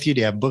bring them with you? Do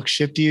you have books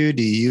shipped to you?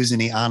 Do you use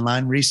any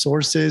online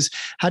resources?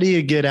 How do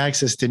you get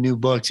access to new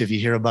books if you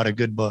hear about a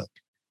good book?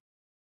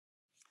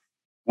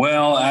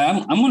 Well,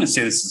 I'm going to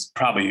say this is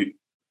probably,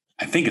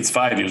 I think it's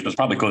 5 years, but it's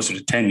probably closer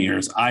to 10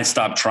 years. I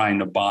stopped trying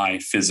to buy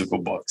physical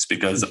books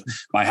because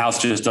my house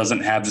just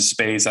doesn't have the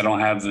space. I don't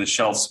have the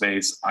shelf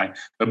space. I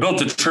built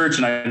a church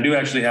and I do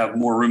actually have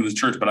more room in the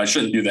church, but I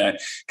shouldn't do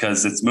that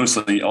because it's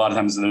mostly, a lot of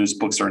times those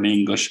books are in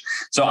English.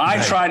 So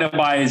I try to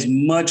buy as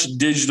much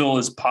digital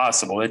as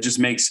possible. It just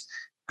makes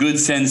good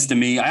sense to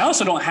me. I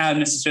also don't have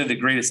necessarily the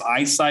greatest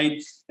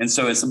eyesight. And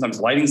so it's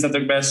sometimes lighting's not the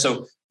best.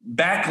 So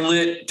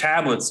backlit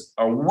tablets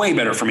are way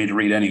better for me to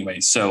read anyway.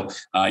 So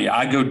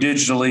I go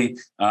digitally.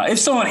 If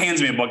someone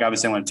hands me a book,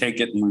 obviously I want to take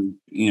it and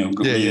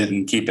go read it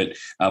and keep it.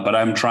 But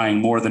I'm trying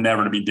more than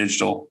ever to be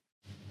digital.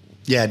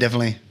 Yeah,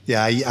 definitely.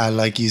 Yeah, I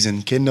like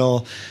using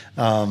Kindle,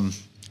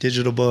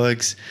 digital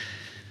books.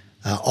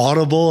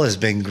 Audible has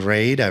been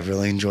great. I've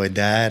really enjoyed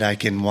that. I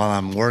can, while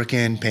I'm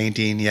working,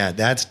 painting. Yeah,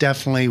 that's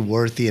definitely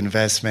worth the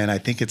investment. I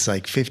think it's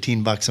like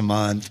 $15 a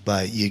month,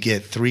 but you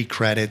get 3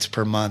 credits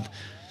per month.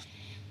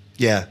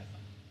 Yeah.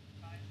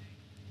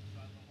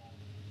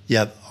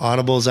 Yep.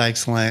 Audible's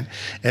excellent.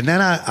 And then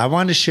I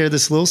wanted to share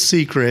this little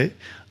secret.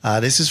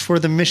 This is for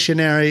the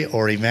missionary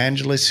or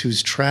evangelist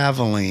who's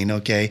traveling.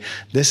 Okay.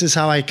 This is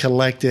how I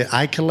collected.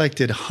 I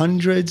collected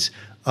hundreds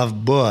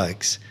of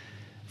books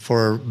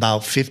for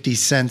about 50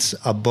 cents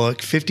a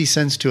book, 50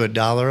 cents to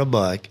 $1 a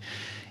book.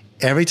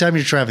 Every time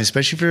you're traveling,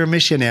 especially if you're a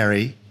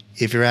missionary,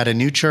 if you're at a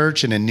new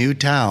church in a new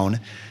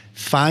town,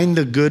 find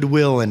the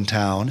Goodwill in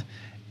town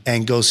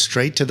and go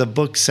straight to the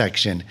book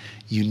section.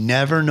 You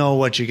never know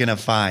what you're going to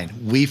find.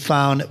 We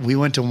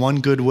went to one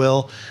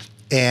Goodwill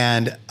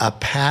and a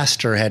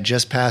pastor had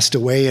just passed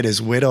away and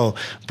his widow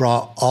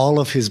brought all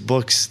of his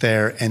books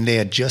there and they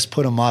had just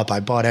put them up. I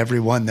bought every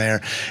one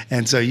there.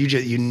 And so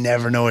you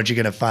never know what you're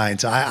going to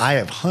find. So I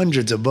have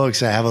hundreds of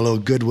books. I have a little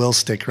Goodwill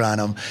sticker on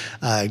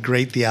them.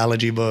 Great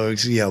theology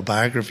books,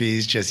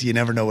 biographies, just you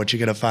never know what you're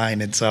going to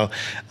find. And so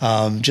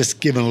just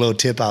giving a little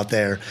tip out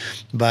there.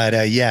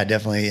 But yeah,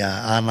 definitely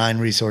online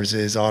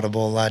resources,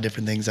 Audible, a lot of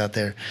different things out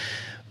there.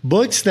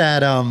 Books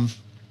that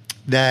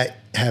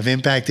have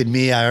impacted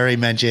me. I already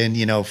mentioned,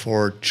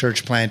 for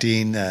church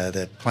planting,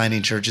 the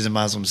planting churches in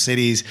Muslim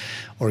cities,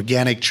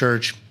 organic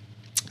church.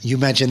 You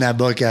mentioned that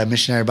book,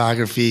 Missionary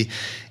Biography,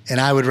 and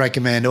I would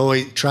recommend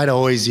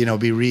always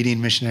be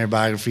reading missionary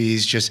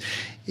biographies. Just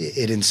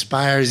it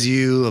inspires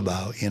you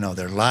about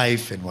their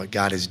life and what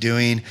God is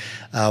doing.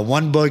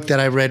 One book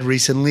that I read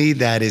recently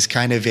that is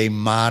kind of a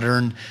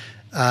modern.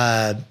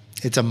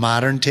 It's a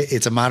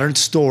modern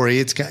story.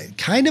 It's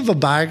kind of a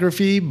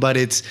biography, but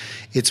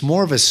it's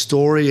more of a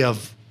story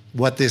of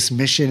what this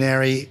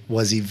missionary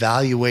was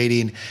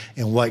evaluating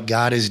and what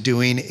God is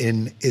doing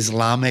in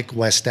Islamic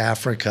West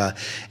Africa.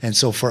 And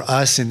so for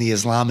us in the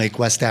Islamic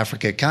West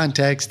Africa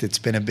context, it's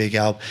been a big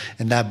help.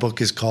 And that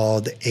book is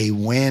called A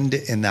Wind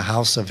in the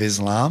House of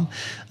Islam.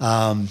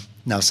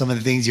 Now, some of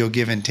the things you'll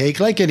give and take,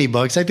 like any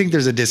books, I think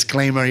there's a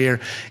disclaimer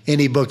here.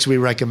 Any books we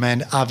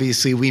recommend,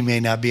 obviously, we may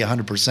not be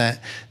 100%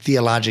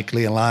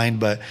 theologically aligned,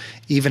 but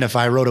even if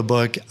I wrote a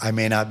book, I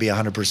may not be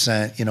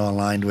 100%,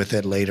 aligned with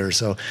it later.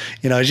 So,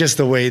 it's just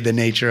the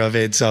nature of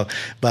it. So,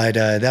 but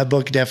that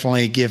book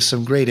definitely gives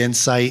some great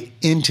insight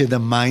into the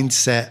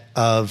mindset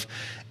of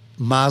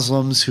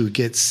Muslims who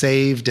get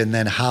saved and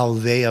then how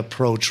they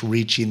approach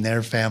reaching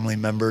their family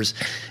members,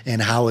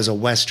 and how, as a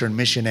Western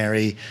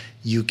missionary,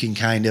 you can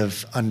kind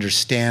of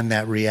understand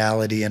that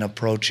reality and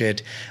approach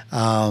it.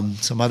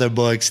 Some other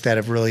books that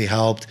have really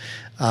helped.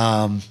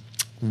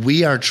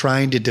 We are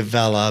trying to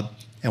develop,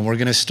 and we're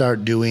going to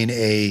start doing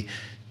a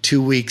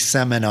 2-week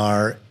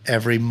seminar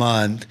every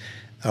month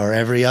or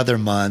every other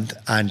month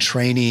on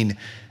training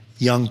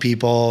young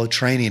people,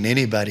 training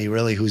anybody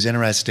really who's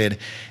interested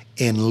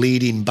in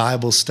leading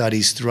Bible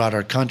studies throughout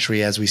our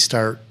country as we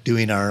start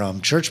doing our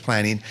church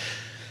planning.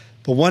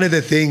 But one of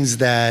the things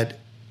that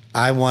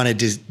I wanted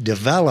to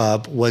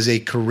develop was a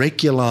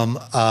curriculum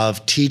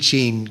of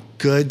teaching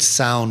good,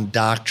 sound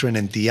doctrine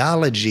and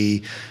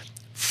theology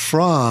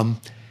from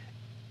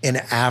an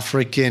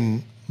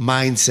African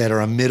mindset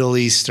or a Middle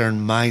Eastern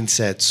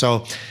mindset.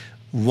 So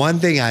one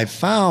thing I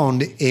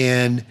found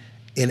in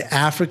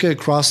Africa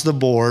across the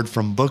board,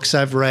 from books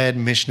I've read,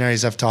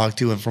 missionaries I've talked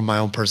to, and from my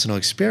own personal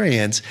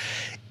experience,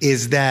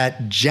 is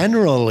that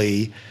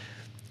generally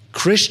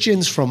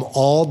Christians from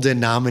all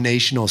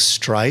denominational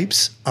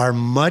stripes are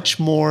much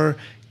more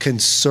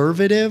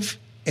conservative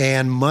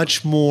and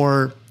much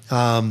more,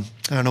 I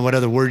don't know what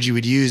other words you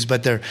would use,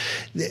 but they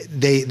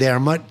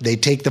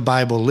take the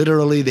Bible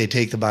literally. They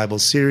take the Bible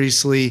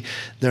seriously.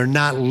 They're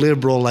not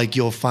liberal like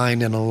you'll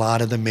find in a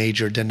lot of the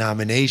major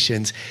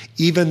denominations,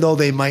 even though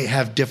they might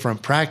have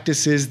different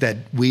practices that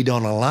we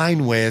don't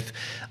align with.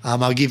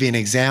 I'll give you an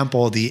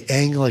example. The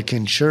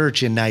Anglican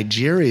Church in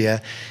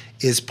Nigeria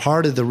is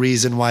part of the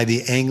reason why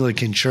the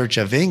Anglican Church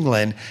of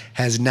England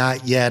has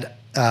not yet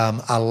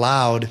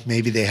allowed,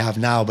 maybe they have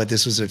now, but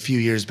this was a few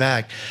years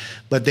back,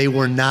 but they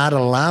were not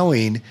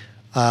allowing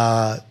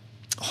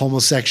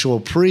homosexual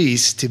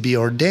priests to be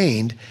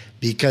ordained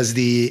because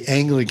the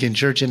Anglican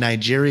Church in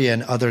Nigeria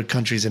and other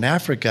countries in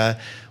Africa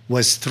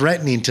was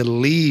threatening to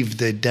leave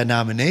the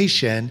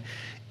denomination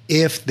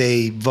if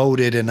they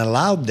voted and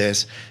allowed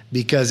this,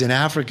 because in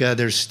Africa,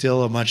 there's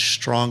still a much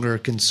stronger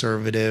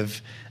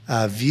conservative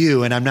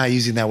view. And I'm not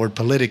using that word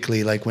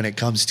politically, like when it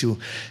comes to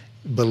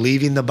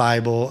believing the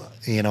Bible,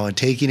 and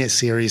taking it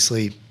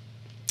seriously.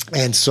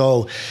 And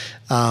so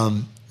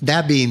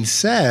that being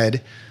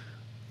said,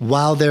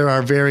 while there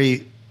are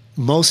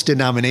most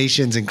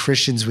denominations and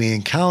Christians we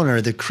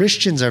encounter, the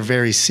Christians are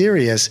very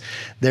serious.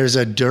 There's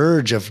a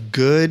dirge of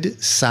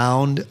good,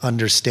 sound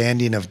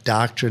understanding of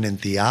doctrine and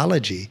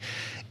theology.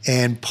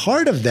 And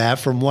part of that,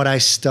 from what I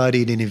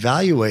studied and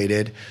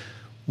evaluated,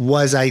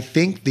 was, I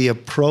think, the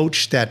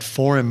approach that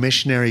foreign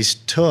missionaries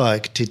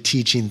took to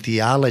teaching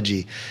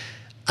theology.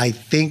 I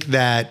think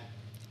that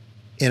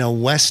in a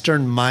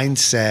Western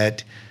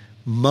mindset,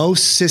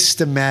 most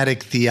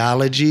systematic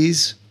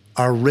theologies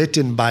are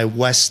written by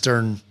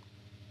Western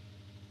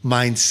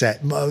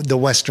mindset, the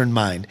Western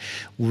mind,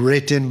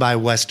 written by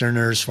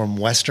Westerners from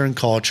Western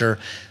culture.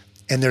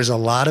 And there's a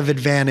lot of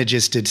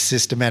advantages to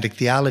systematic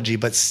theology,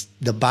 but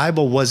the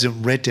Bible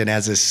wasn't written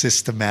as a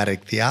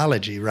systematic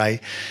theology,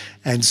 right?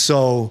 And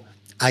so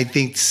I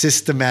think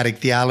systematic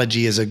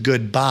theology is a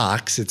good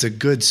box. It's a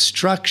good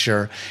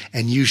structure,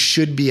 and you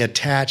should be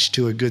attached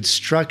to a good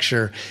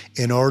structure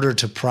in order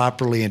to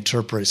properly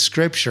interpret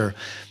Scripture.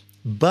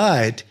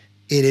 But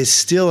it is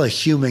still a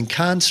human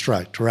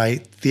construct,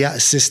 right?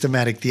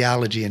 Systematic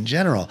theology in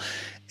general.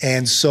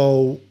 And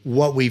so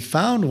what we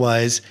found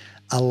was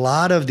a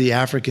lot of the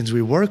Africans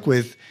we work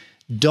with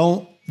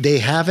they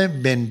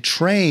haven't been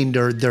trained,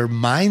 or their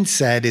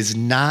mindset is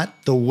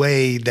not the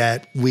way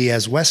that we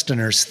as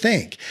Westerners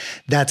think.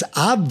 That's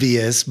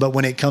obvious, but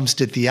when it comes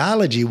to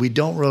theology, we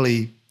don't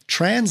really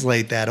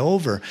translate that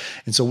over.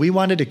 And so we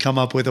wanted to come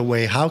up with a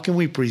way, how can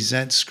we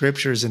present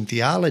scriptures and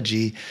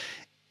theology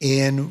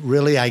in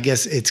really, I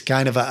guess it's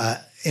kind of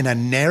in a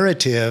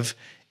narrative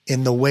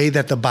in the way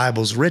that the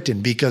Bible's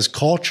written, because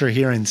culture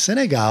here in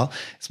Senegal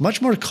is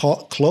much more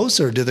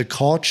closer to the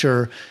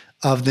culture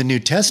of the New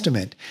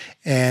Testament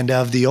and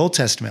of the Old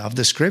Testament, of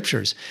the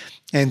scriptures.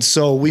 And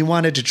so we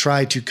wanted to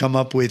try to come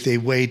up with a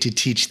way to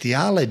teach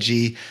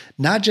theology,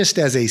 not just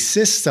as a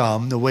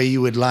system, the way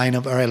you would line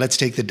up, all right, let's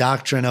take the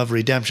doctrine of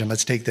redemption,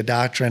 let's take the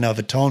doctrine of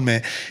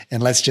atonement,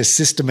 and let's just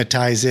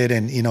systematize it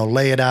and,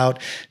 lay it out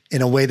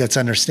in a way that's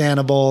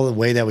understandable, a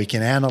way that we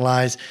can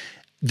analyze.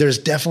 There's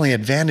definitely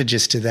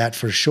advantages to that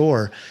for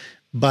sure.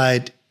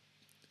 But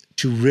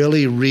to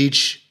really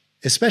reach,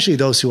 especially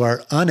those who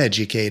are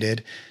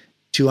uneducated,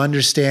 to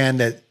understand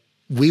that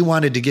we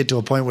wanted to get to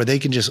a point where they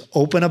can just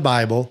open a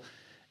Bible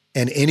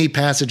and any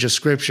passage of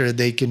scripture,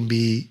 they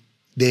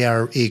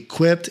are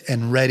equipped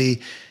and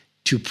ready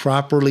to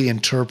properly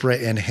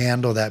interpret and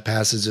handle that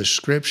passage of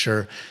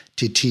scripture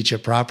to teach it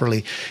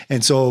properly.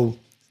 And so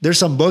there's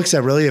some books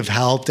that really have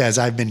helped as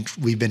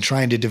we've been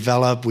trying to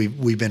develop.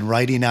 We've been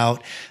writing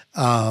out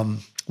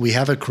we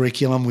have a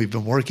curriculum we've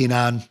been working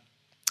on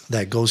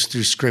that goes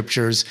through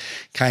scriptures,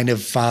 kind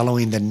of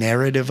following the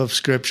narrative of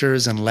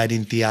scriptures and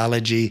letting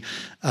theology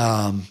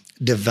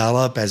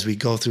develop as we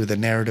go through the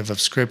narrative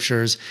of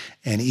scriptures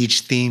and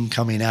each theme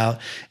coming out.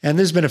 And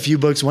there's been a few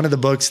books. One of the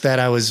books that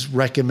I was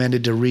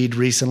recommended to read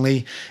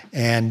recently,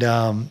 and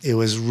it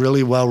was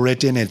really well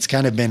written. It's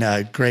kind of been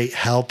a great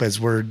help as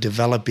we're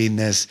developing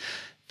this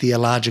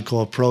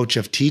theological approach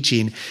of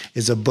teaching,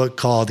 is a book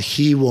called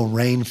He Will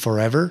Reign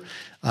Forever.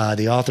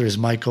 The author is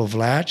Michael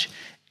Vlach.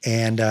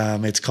 And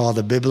it's called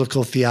The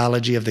Biblical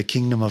Theology of the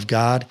Kingdom of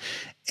God.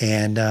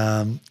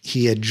 And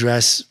he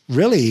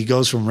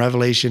goes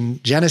from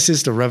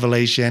Genesis to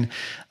Revelation,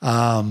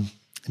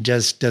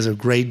 just does a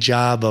great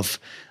job of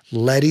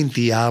letting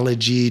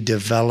theology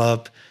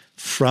develop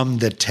from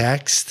the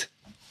text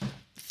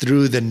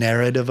through the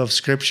narrative of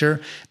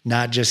Scripture,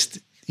 not just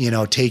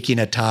taking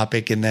a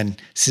topic and then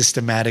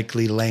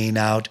systematically laying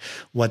out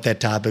what that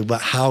topic,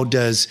 but how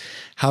does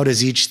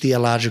each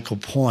theological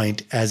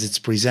point as it's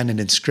presented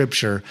in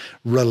Scripture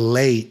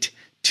relate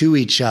to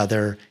each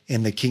other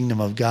in the kingdom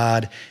of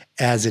God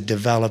as it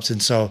develops.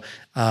 And so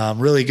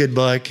really good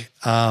book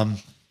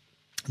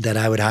that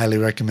I would highly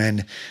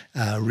recommend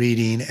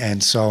reading.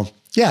 And so,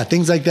 yeah,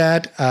 things like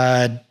that.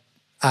 A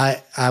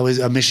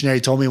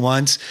missionary told me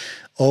once,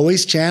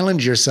 always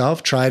challenge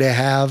yourself, try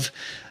to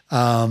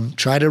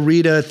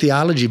read a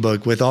theology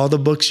book. With all the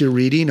books you're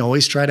reading,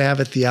 always try to have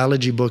a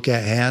theology book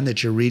at hand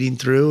that you're reading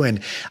through.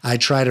 And I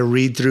try to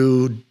read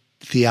through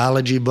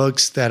theology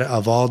books that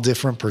of all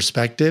different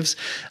perspectives.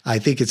 I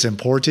think it's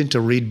important to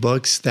read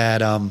books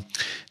that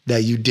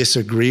you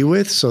disagree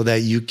with so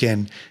that you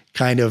can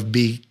kind of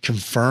be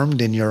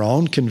confirmed in your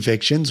own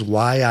convictions,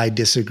 why I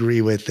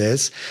disagree with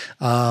this.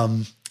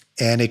 And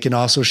it can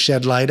also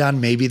shed light on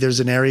maybe there's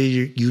an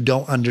area you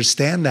don't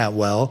understand that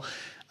well.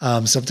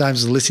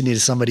 Sometimes listening to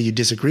somebody you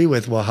disagree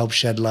with will help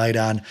shed light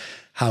on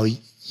how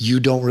you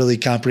don't really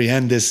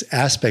comprehend this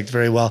aspect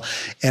very well.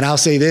 And I'll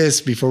say this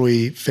before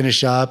we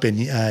finish up,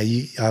 and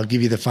I'll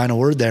give you the final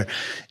word there.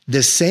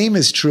 The same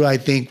is true, I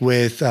think,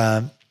 with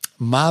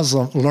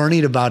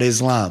learning about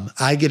Islam.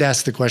 I get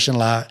asked the question a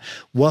lot,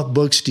 what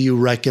books do you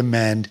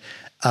recommend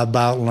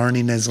about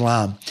learning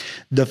Islam?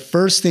 The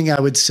first thing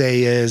I would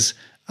say is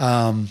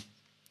just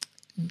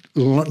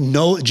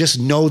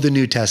know the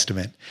New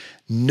Testament.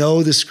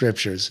 Know the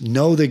scriptures,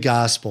 know the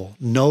gospel,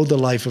 know the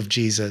life of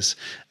Jesus.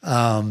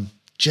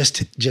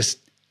 Just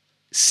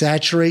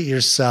saturate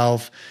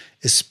yourself,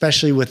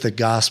 especially with the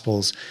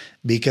gospels,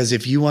 because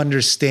if you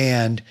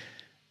understand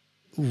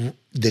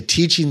the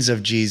teachings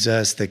of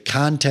Jesus, the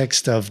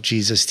context of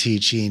Jesus'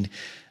 teaching,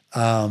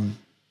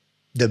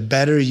 the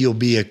better you'll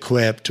be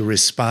equipped to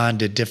respond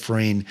to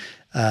differing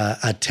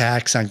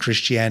attacks on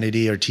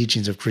Christianity or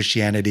teachings of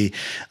Christianity.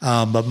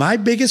 But my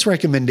biggest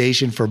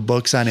recommendation for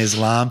books on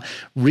Islam,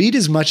 read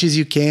as much as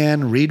you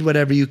can, read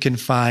whatever you can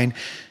find.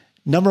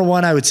 Number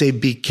one, I would say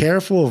be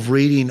careful of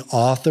reading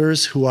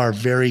authors who are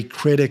very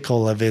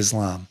critical of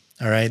Islam.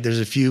 All right. There's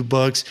a few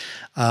books.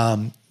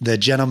 The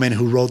gentleman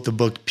who wrote the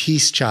book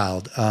Peace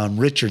Child,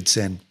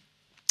 Richardson,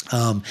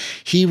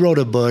 he wrote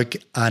a book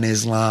on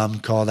Islam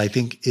called, I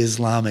think,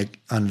 Islamic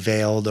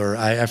Unveiled, or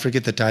I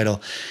forget the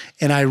title.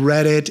 And I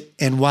read it.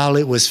 And while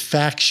it was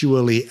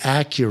factually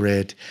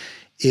accurate,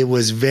 it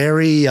was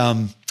very,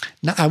 I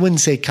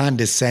wouldn't say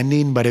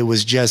condescending, but it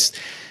was just,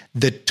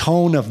 the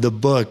tone of the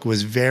book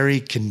was very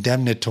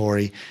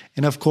condemnatory.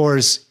 And of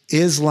course,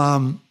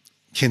 Islam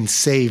can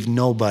save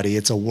nobody.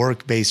 It's a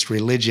work-based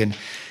religion,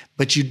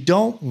 but you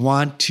don't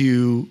want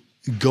to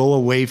go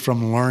away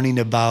from learning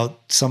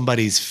about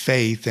somebody's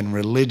faith and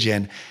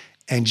religion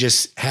and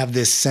just have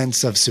this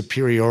sense of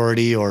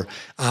superiority, or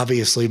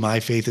obviously my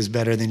faith is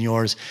better than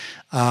yours.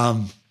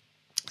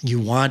 You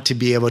want to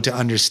be able to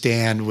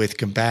understand with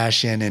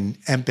compassion and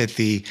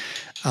empathy.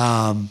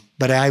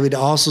 But I would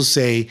also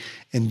say,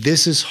 and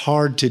this is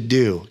hard to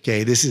do,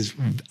 okay? This is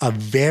a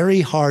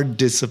very hard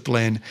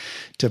discipline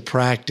to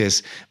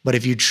practice. But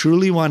if you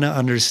truly want to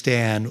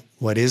understand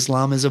what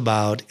Islam is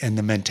about and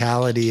the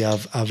mentality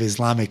of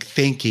Islamic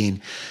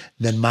thinking,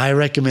 then my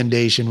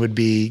recommendation would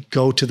be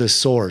go to the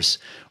source.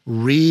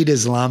 Read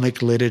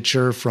Islamic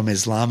literature from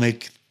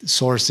Islamic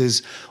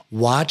sources.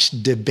 Watch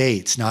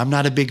debates. Now, I'm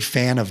not a big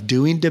fan of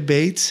doing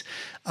debates.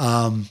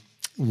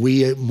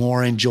 We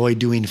more enjoy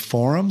doing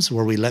forums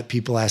where we let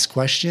people ask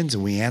questions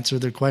and we answer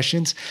their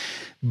questions.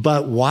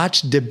 But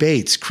watch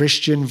debates,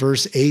 Christian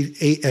versus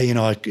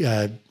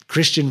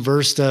Christian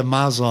versus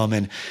Muslim,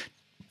 and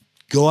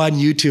go on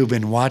YouTube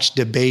and watch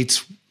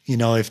debates.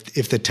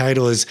 If the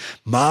title is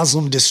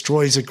Muslim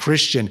destroys a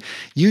Christian,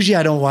 usually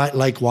I don't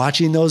like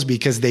watching those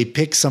because they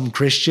pick some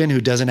Christian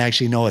who doesn't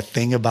actually know a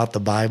thing about the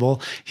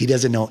Bible. He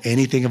doesn't know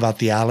anything about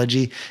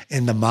theology,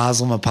 and the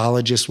Muslim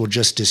apologists will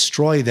just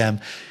destroy them.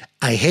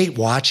 I hate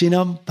watching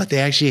them, but they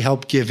actually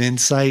help give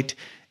insight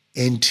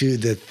into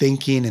the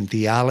thinking and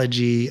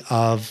theology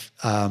of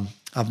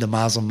the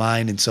Muslim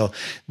mind. And so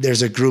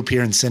there's a group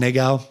here in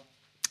Senegal.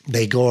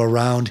 They go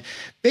around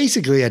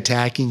basically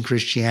attacking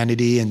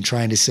Christianity and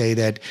trying to say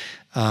that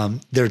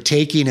they're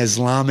taking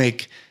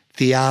Islamic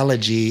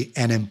theology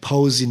and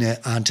imposing it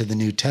onto the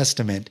New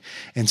Testament.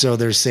 And so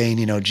they're saying,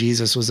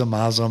 Jesus was a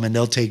Muslim, and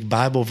they'll take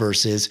Bible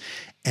verses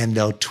and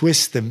they'll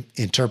twist the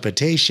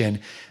interpretation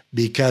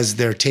because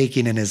they're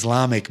taking an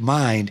Islamic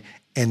mind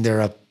and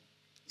they're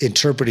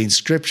interpreting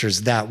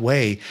scriptures that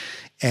way.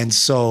 And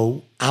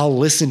so I'll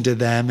listen to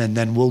them, and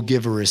then we'll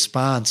give a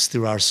response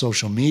through our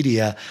social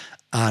media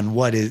on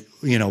what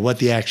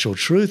the actual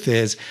truth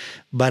is.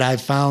 But I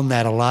found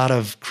that a lot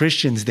of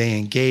Christians, they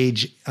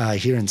engage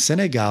here in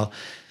Senegal,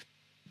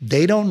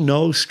 they don't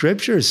know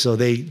scriptures. So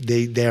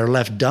they are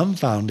left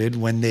dumbfounded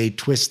when they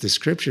twist the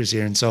scriptures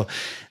here. And so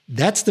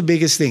that's the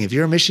biggest thing. If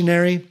you're a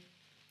missionary,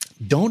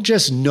 don't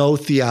just know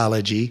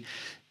theology.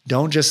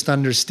 Don't just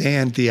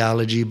understand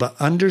theology, but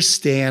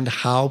understand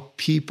how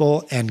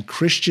people, and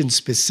Christians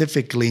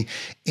specifically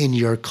in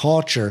your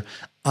culture,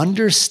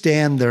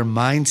 understand their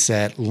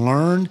mindset,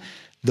 learn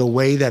the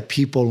way that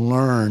people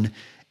learn,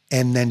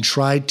 and then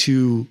try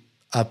to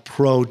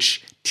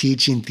approach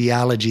teaching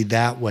theology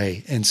that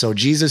way. And so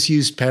Jesus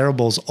used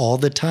parables all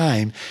the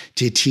time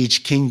to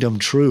teach kingdom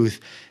truth.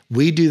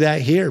 We do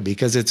that here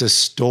because it's a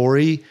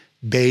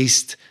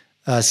story-based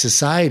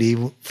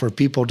society for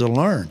people to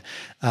learn.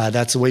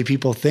 That's the way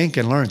people think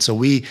and learn. So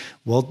we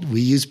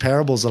use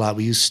parables a lot.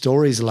 We use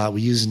stories a lot.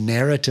 We use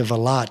narrative a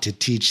lot to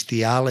teach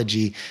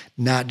theology,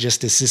 not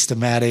just a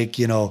systematic,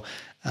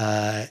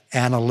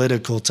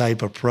 analytical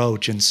type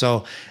approach. And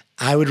so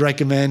I would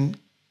recommend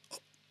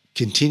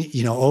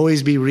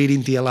always be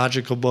reading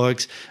theological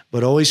books,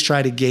 but always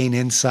try to gain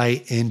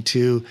insight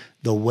into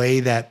the way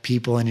that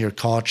people in your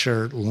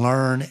culture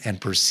learn and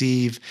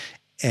perceive.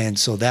 And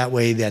so that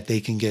way that they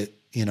can get,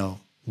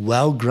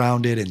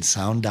 well-grounded in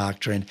sound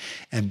doctrine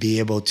and be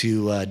able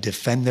to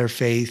defend their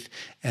faith,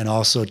 and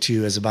also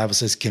to, as the Bible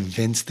says,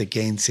 convince the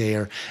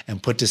gainsayer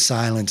and put to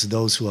silence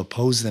those who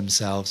oppose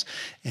themselves.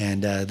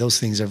 And those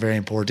things are very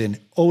important.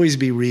 Always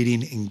be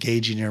reading,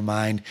 engaging your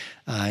mind,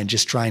 and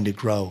just trying to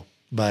grow.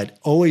 But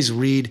always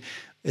read,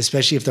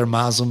 especially if they're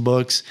Muslim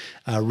books,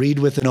 read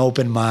with an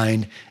open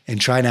mind and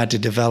try not to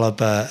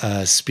develop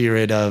a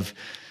spirit of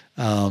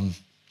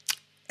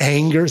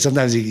anger.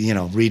 Sometimes,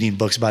 reading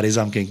books about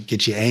Islam can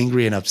get you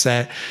angry and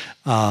upset,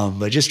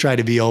 but just try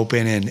to be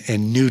open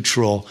and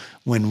neutral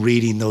when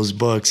reading those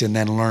books, and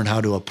then learn how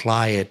to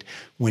apply it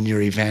when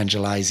you're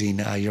evangelizing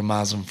your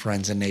Muslim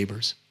friends and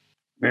neighbors.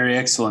 Very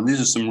excellent.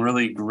 These are some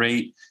really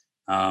great,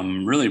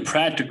 really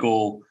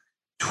practical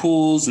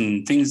tools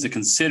and things to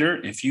consider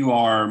if you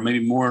are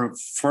maybe more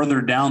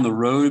further down the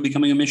road of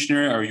becoming a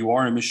missionary, or you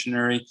are a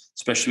missionary,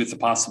 especially with the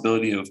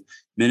possibility of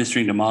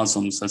ministering to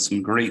Muslims. That's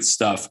some great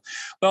stuff.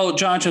 Well,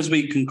 Josh, as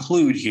we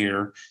conclude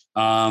here,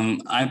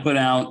 I put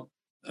out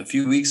a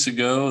few weeks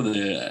ago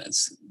the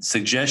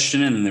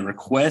suggestion and the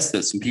request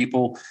that some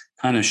people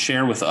kind of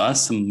share with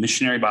us some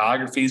missionary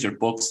biographies or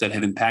books that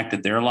have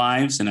impacted their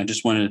lives. And I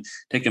just wanted to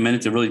take a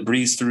minute to really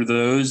breeze through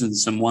those, and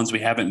some ones we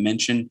haven't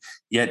mentioned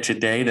yet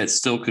today that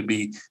still could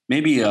be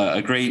maybe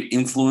a great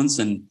influence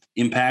and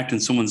impact in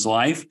someone's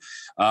life.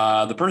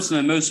 The person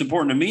that's most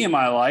important to me in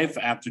my life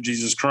after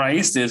Jesus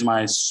Christ is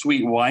my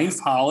sweet wife,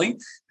 Holly,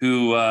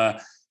 who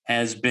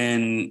has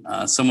been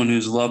someone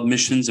who's loved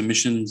missions and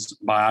missions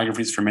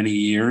biographies for many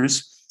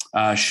years.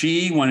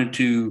 She wanted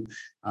to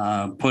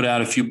put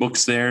out a few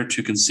books there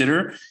to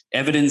consider.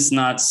 Evidence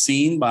Not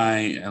Seen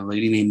by a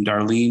lady named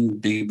Darlene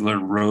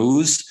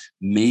Diebler-Rose.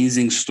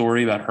 Amazing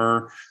story about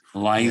her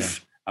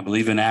life, I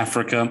believe, in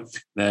Africa.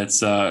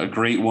 That's a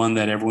great one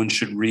that everyone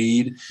should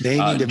read. They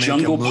need to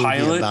Jungle make a movie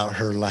Pilot about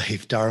her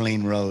life,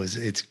 Darlene Rose.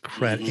 It's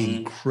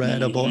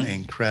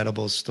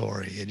incredible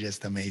story. It's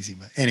just amazing.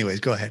 But anyways,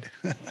 go ahead.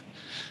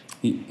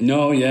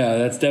 No, yeah,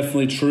 that's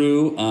definitely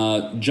true.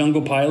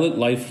 Jungle Pilot,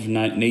 Life of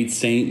Nate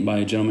Saint by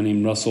a gentleman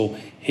named Russell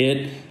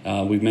Hitt.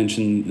 We've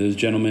mentioned those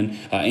gentlemen.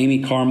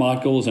 Amy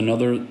Carmichael is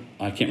another.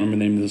 I can't remember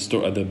the name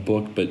of the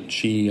book, but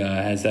she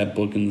has that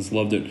book and has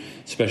loved it,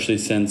 especially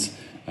since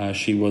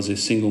she was a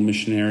single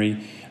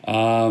missionary.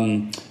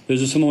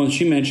 Those are some of the ones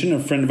she mentioned. A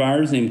friend of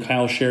ours named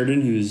Kyle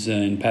Sheridan, who's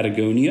in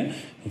Patagonia.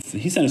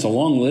 He sent us a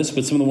long list,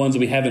 but some of the ones that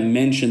we haven't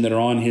mentioned that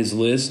are on his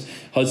list: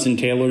 Hudson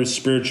Taylor's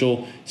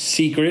Spiritual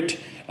Secret.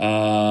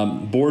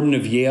 Borden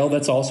of Yale,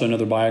 that's also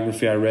another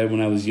biography I read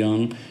when I was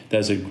young.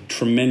 That's a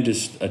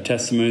tremendous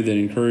testimony that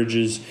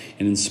encourages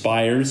and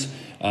inspires.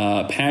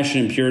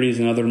 Passion and Purity is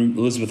another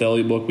Elizabeth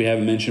Elliot book we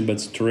haven't mentioned, but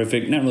it's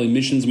terrific. Not really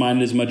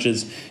missions-minded as much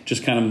as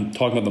just kind of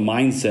talking about the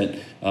mindset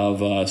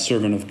of a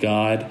servant of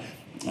God.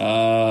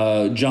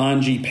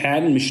 John G.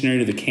 Patton, Missionary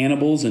to the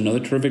Cannibals, another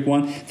terrific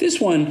one. This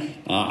one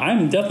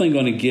I'm definitely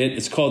going to get.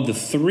 It's called The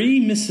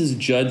Three Mrs.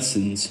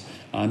 Judsons.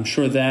 I'm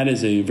sure that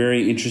is a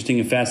very interesting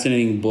and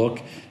fascinating book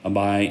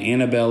by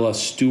Annabella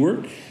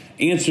Stewart.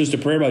 Answers to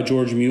Prayer by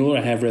George Mueller.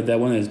 I have read that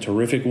one. It's a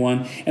terrific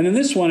one. And then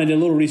this one I did a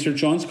little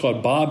research on. It's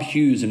called Bob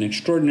Hughes, An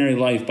Extraordinary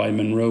Life by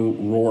Monroe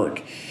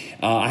Rourke.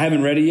 I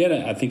haven't read it yet.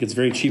 I think it's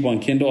very cheap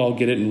on Kindle. I'll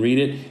get it and read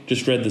it.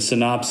 Just read the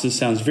synopsis.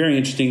 Sounds very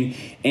interesting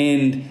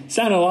and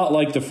sounded a lot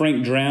like the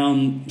Frank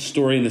Drown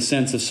story in the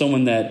sense of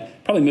someone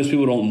that probably most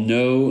people don't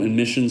know in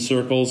mission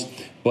circles,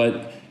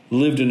 but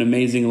lived an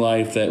amazing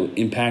life that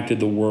impacted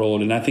the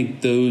world. And I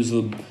think those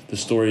are the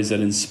stories that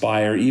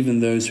inspire even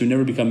those who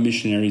never become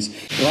missionaries.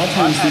 A lot of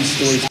times these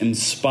stories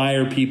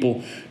inspire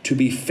people to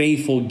be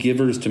faithful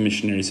givers to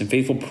missionaries and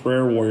faithful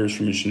prayer warriors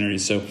for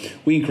missionaries. So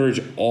we encourage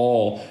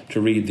all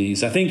to read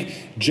these. I think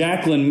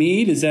Jacqueline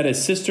Mead, is that a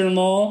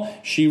sister-in-law?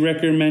 She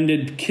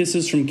recommended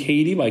Kisses from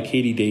Katie by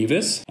Katie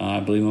Davis. I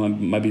believe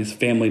it might be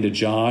family to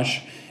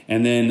Josh.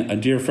 And then a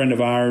dear friend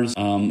of ours,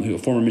 a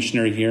former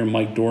missionary here,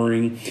 Mike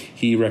Doring,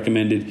 he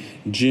recommended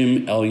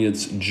Jim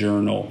Elliot's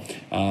Journal,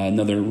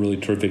 another really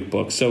terrific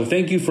book. So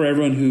thank you for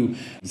everyone who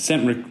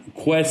sent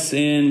requests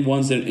in,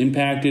 ones that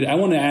impacted. I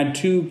want to add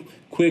two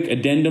quick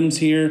addendums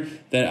here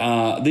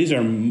that these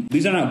are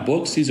not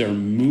books, these are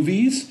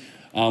movies.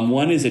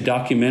 One is a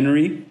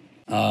documentary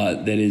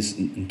that is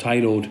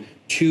entitled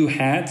Two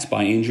Hats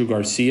by Angel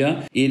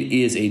Garcia. It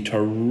is a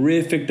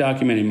terrific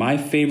documentary, my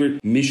favorite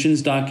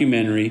missions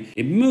documentary.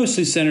 It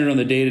mostly centered on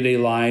the day-to-day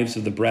lives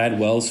of the Brad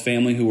Wells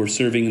family who were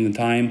serving in the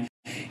time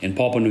in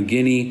Papua New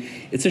Guinea.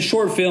 It's a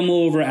short film, a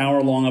little over an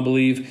hour long, I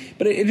believe,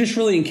 but it just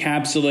really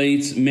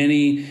encapsulates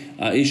many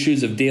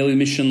issues of daily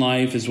mission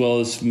life as well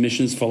as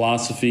missions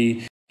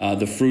philosophy,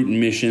 the fruit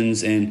in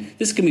missions. And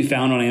this can be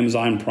found on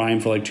Amazon Prime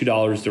for like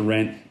 $2 to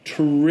rent.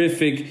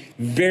 Terrific,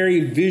 very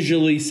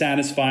visually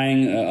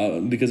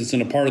satisfying because it's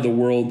in a part of the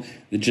world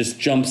that just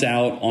jumps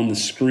out on the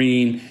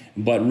screen,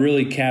 but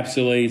really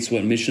encapsulates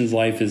what missions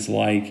life is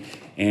like.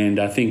 And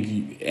I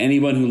think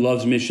anyone who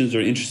loves missions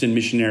or interested in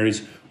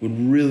missionaries would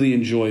really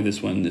enjoy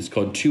this one. It's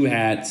called Two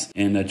Hats,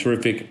 and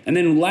terrific. And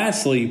then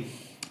lastly,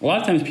 a lot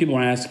of times people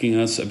are asking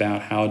us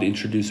about how to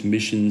introduce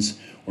missions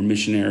or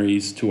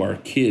missionaries to our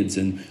kids.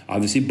 And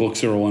obviously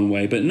books are one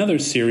way, but another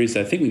series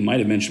that I think we might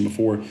have mentioned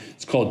before,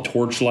 it's called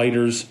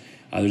Torchlighters.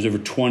 There's over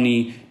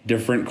 20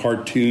 different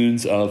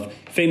cartoons of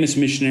famous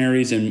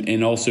missionaries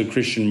and also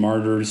Christian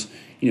martyrs.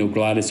 You know,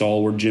 Gladys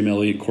Allward, Jim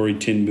Elliot, Corrie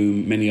ten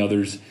Boom, many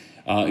others.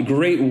 A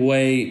great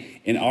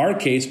way, in our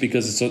case,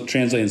 because it's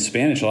translated in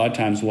Spanish, a lot of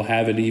times we'll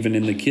have it even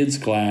in the kids'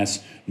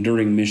 class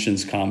during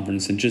missions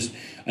conference. And just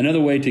another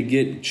way to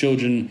get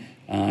children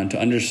to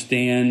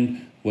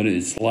understand what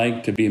it's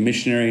like to be a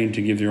missionary and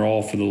to give your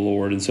all for the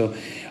Lord. And so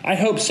I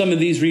hope some of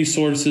these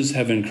resources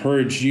have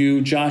encouraged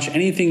you. Josh,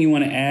 anything you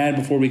want to add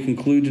before we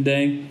conclude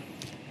today?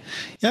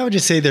 Yeah, I would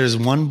just say there's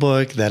one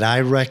book that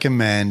I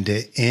recommend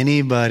to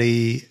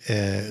anybody,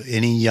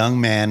 any young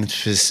man,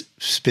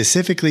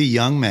 specifically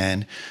young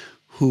men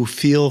who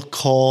feel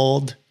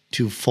called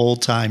to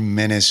full-time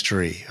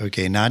ministry.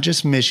 Okay, not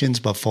just missions,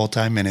 but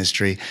full-time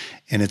ministry.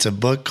 And it's a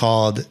book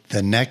called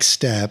The Next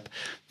Step,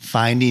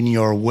 Finding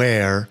Your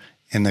Where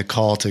and the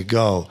Call to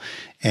Go.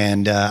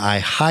 And I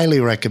highly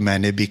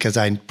recommend it because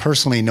I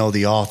personally know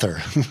the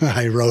author.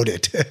 I wrote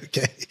it.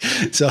 Okay,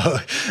 so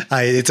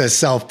it's a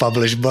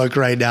self-published book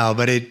right now,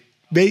 but it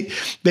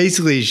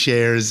basically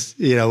shares,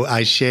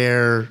 I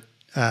share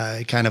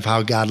kind of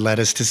how God led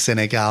us to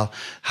Senegal,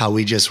 how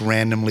we just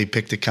randomly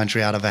picked a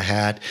country out of a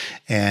hat,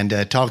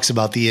 and talks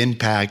about the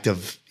impact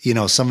of,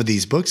 some of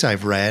these books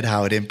I've read,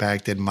 how it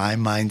impacted my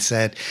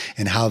mindset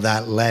and how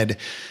that led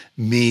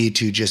me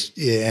to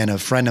and a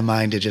friend of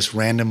mine to just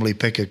randomly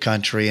pick a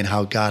country and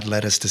how God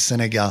led us to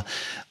Senegal.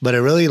 But it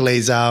really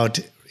lays out,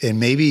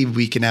 and maybe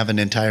we can have an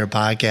entire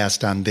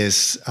podcast on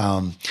this,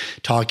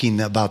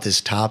 talking about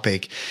this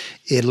topic.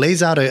 It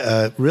lays out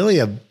really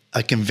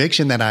a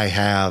conviction that I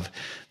have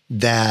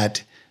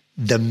that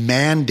the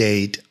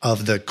mandate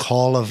of the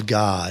call of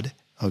God,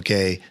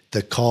 okay,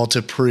 the call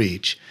to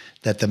preach,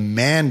 that the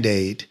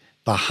mandate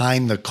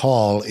behind the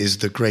call is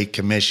the Great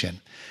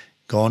Commission.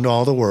 Go into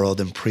all the world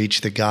and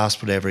preach the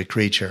gospel to every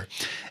creature.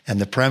 And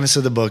the premise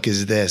of the book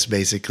is this,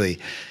 basically.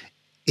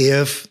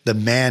 If the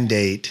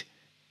mandate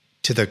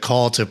to the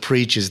call to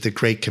preach is the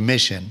Great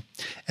Commission,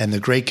 and the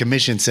Great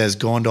Commission says,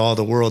 go into all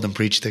the world and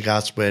preach the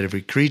gospel to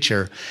every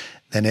creature,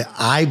 then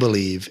I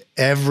believe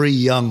every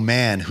young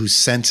man who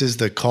senses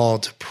the call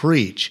to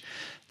preach,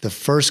 the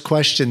first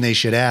question they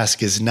should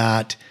ask is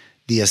not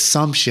the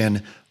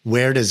assumption,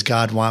 where does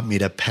God want me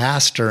to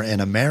pastor in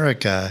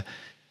America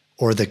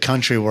or the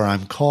country where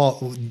I'm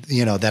called,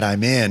 that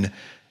I'm in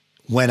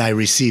when I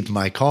received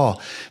my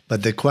call.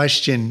 But the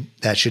question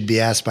that should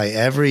be asked by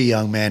every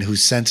young man who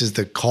senses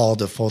the call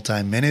to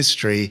full-time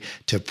ministry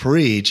to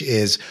preach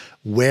is,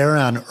 where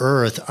on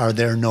earth are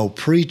there no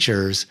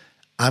preachers?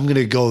 I'm going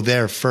to go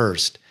there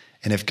first.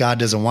 And if God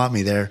doesn't want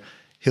me there,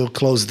 he'll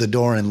close the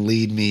door and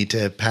lead me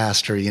to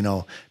pastor,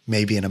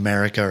 maybe in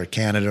America or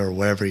Canada or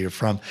wherever you're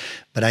from.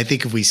 But I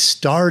think if we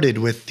started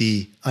with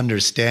the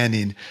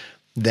understanding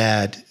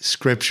that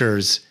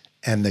scriptures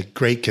and the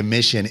Great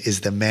Commission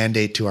is the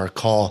mandate to our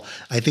call,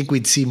 I think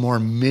we'd see more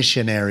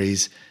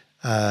missionaries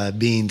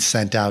being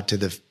sent out to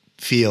the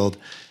field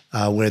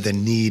where the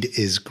need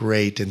is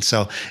great. And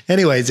so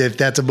anyways, if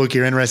that's a book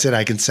you're interested,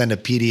 I can send a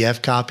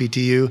PDF copy to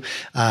you.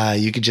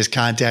 You can just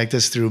contact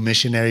us through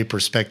Missionary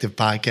Perspective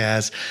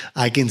Podcast.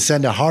 I can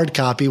send a hard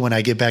copy when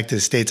I get back to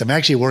the States. I'm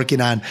actually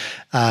working on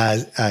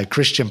a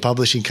Christian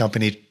publishing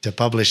company to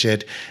publish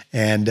it,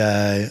 and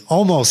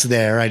almost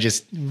there. I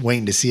just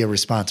waiting to see a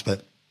response,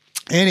 but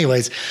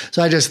Anyways,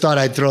 so I just thought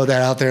I'd throw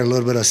that out there, a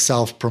little bit of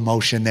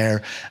self-promotion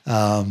there.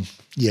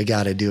 You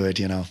got to do it,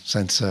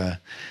 since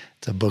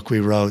it's a book we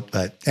wrote.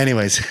 But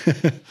anyways.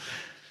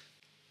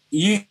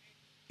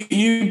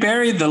 You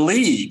buried the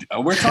lead.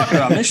 We're talking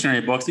about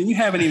missionary books, and you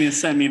haven't even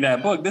sent me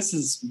that book. This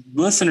is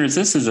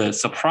a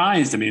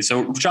surprise to me.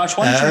 So, Josh,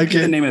 why don't you repeat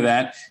the name of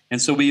that,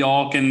 and so we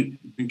all can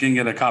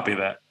get a copy of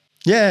that?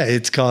 Yeah,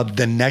 it's called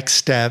The Next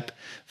Step: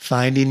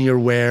 Finding Your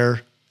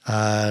Where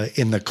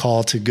in the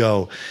Call to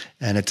Go,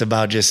 and it's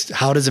about just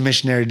how does a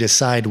missionary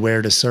decide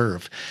where to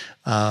serve,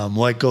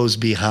 what goes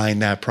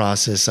behind that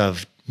process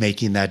of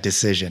making that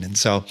decision, and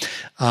so.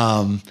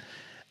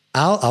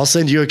 I'll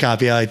send you a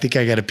copy. I think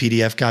I got a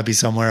PDF copy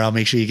somewhere. I'll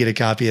make sure you get a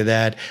copy of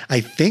that. I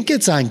think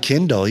it's on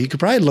Kindle. You could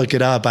probably look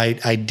it up. I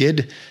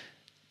did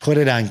put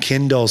it on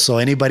Kindle. So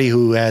anybody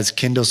who has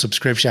Kindle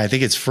subscription, I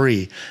think it's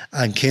free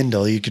on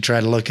Kindle. You could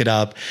try to look it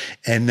up.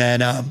 And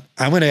then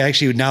I'm going to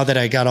actually, now that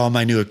I got all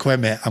my new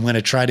equipment, I'm going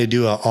to try to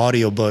do an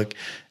audiobook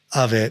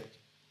of it.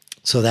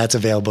 So that's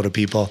available to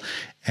people.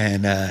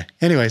 And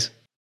anyways.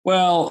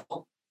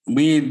 Well,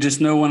 we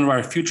just know one of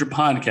our future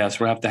podcasts,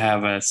 we'll have to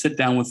have a sit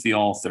down with the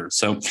author.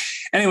 So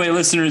anyway,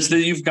 listeners,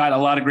 you've got a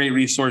lot of great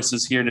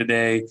resources here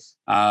today.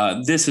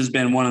 This has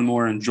been one of the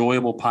more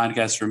enjoyable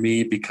podcasts for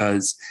me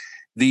because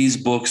these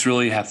books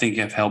really, I think,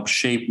 have helped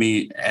shape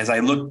me as I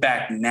look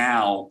back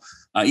now.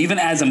 Even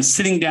as I'm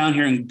sitting down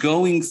here and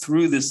going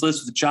through this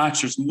list with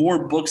Josh, there's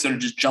more books that are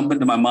just jumping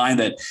to my mind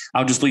that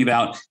I'll just leave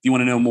out if you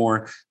want to know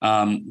more.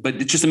 But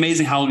it's just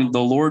amazing how the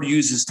Lord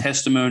uses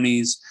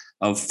testimonies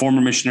of former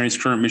missionaries,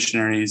 current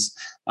missionaries,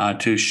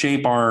 to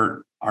shape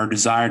our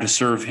desire to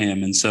serve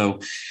him. And so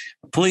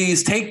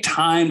please take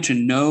time to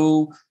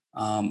know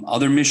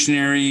other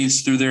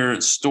missionaries through their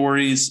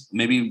stories.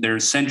 Maybe they're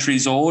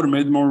centuries old or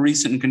maybe more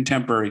recent and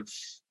contemporary.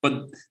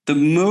 But the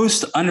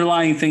most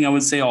underlying thing I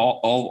would say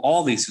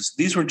all these is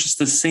these were just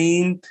the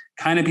same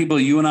kind of people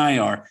you and I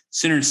are,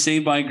 sinners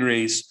saved by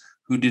grace,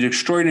 who did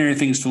extraordinary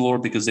things to the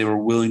Lord because they were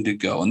willing to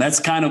go. And that's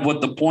kind of what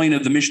the point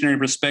of the missionary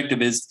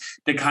perspective is,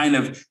 to kind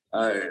of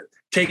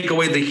take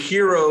away the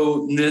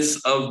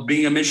hero-ness of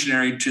being a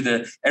missionary to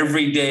the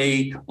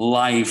everyday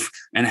life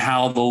and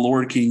how the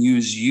Lord can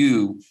use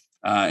you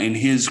in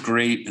his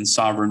great and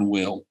sovereign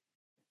will.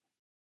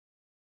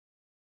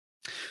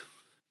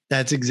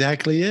 That's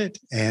exactly it.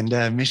 And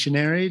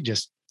missionary,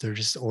 they're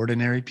just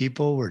ordinary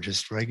people. We're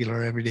just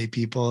regular, everyday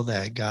people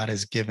that God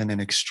has given an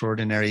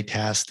extraordinary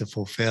task to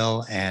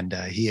fulfill, and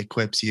he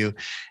equips you.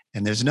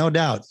 And there's no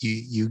doubt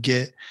you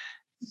get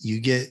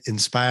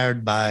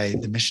inspired by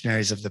the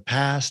missionaries of the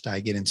past. I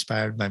get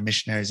inspired by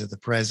missionaries of the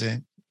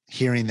present,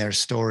 hearing their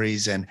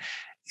stories. And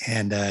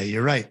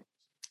you're right.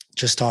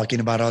 Just talking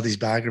about all these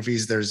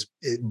biographies, there's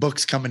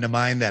books coming to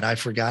mind that I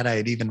forgot I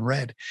had even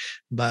read,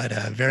 but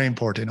very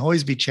important.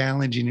 Always be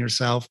challenging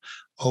yourself,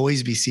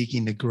 always be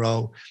seeking to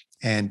grow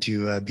and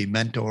to be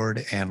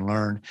mentored and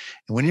learn.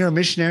 And when you're a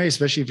missionary,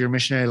 especially if you're a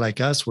missionary like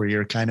us, where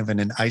you're kind of in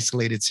an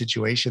isolated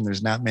situation,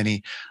 there's not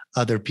many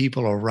other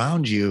people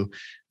around you.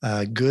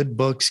 Good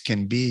books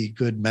can be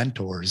good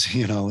mentors,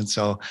 and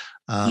so,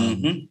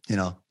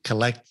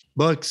 collect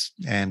books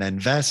and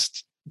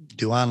invest,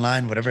 do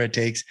online, whatever it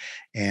takes,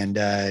 and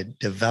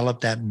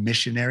develop that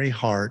missionary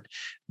heart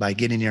by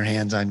getting your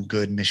hands on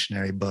good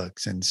missionary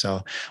books. And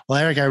so, well,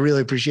 Erik, I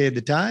really appreciated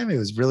the time. It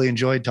was really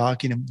enjoyed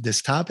talking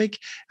this topic.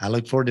 I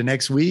look forward to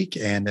next week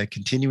and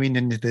continuing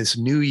into this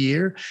new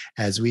year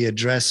as we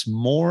address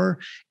more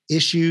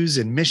issues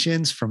and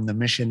missions from the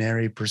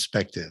missionary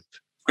perspective.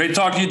 Great to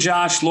talk to you,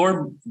 Josh.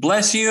 Lord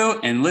bless you,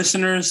 and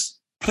listeners,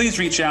 please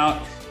reach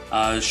out.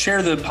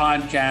 Share the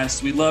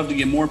podcast. We'd love to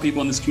get more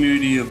people in this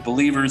community of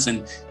believers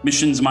and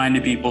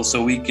missions-minded people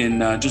so we can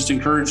just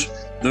encourage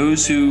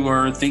those who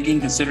are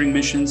considering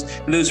missions,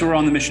 and those who are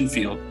on the mission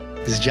field.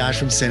 This is Josh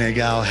from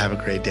Senegal. Have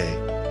a great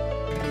day.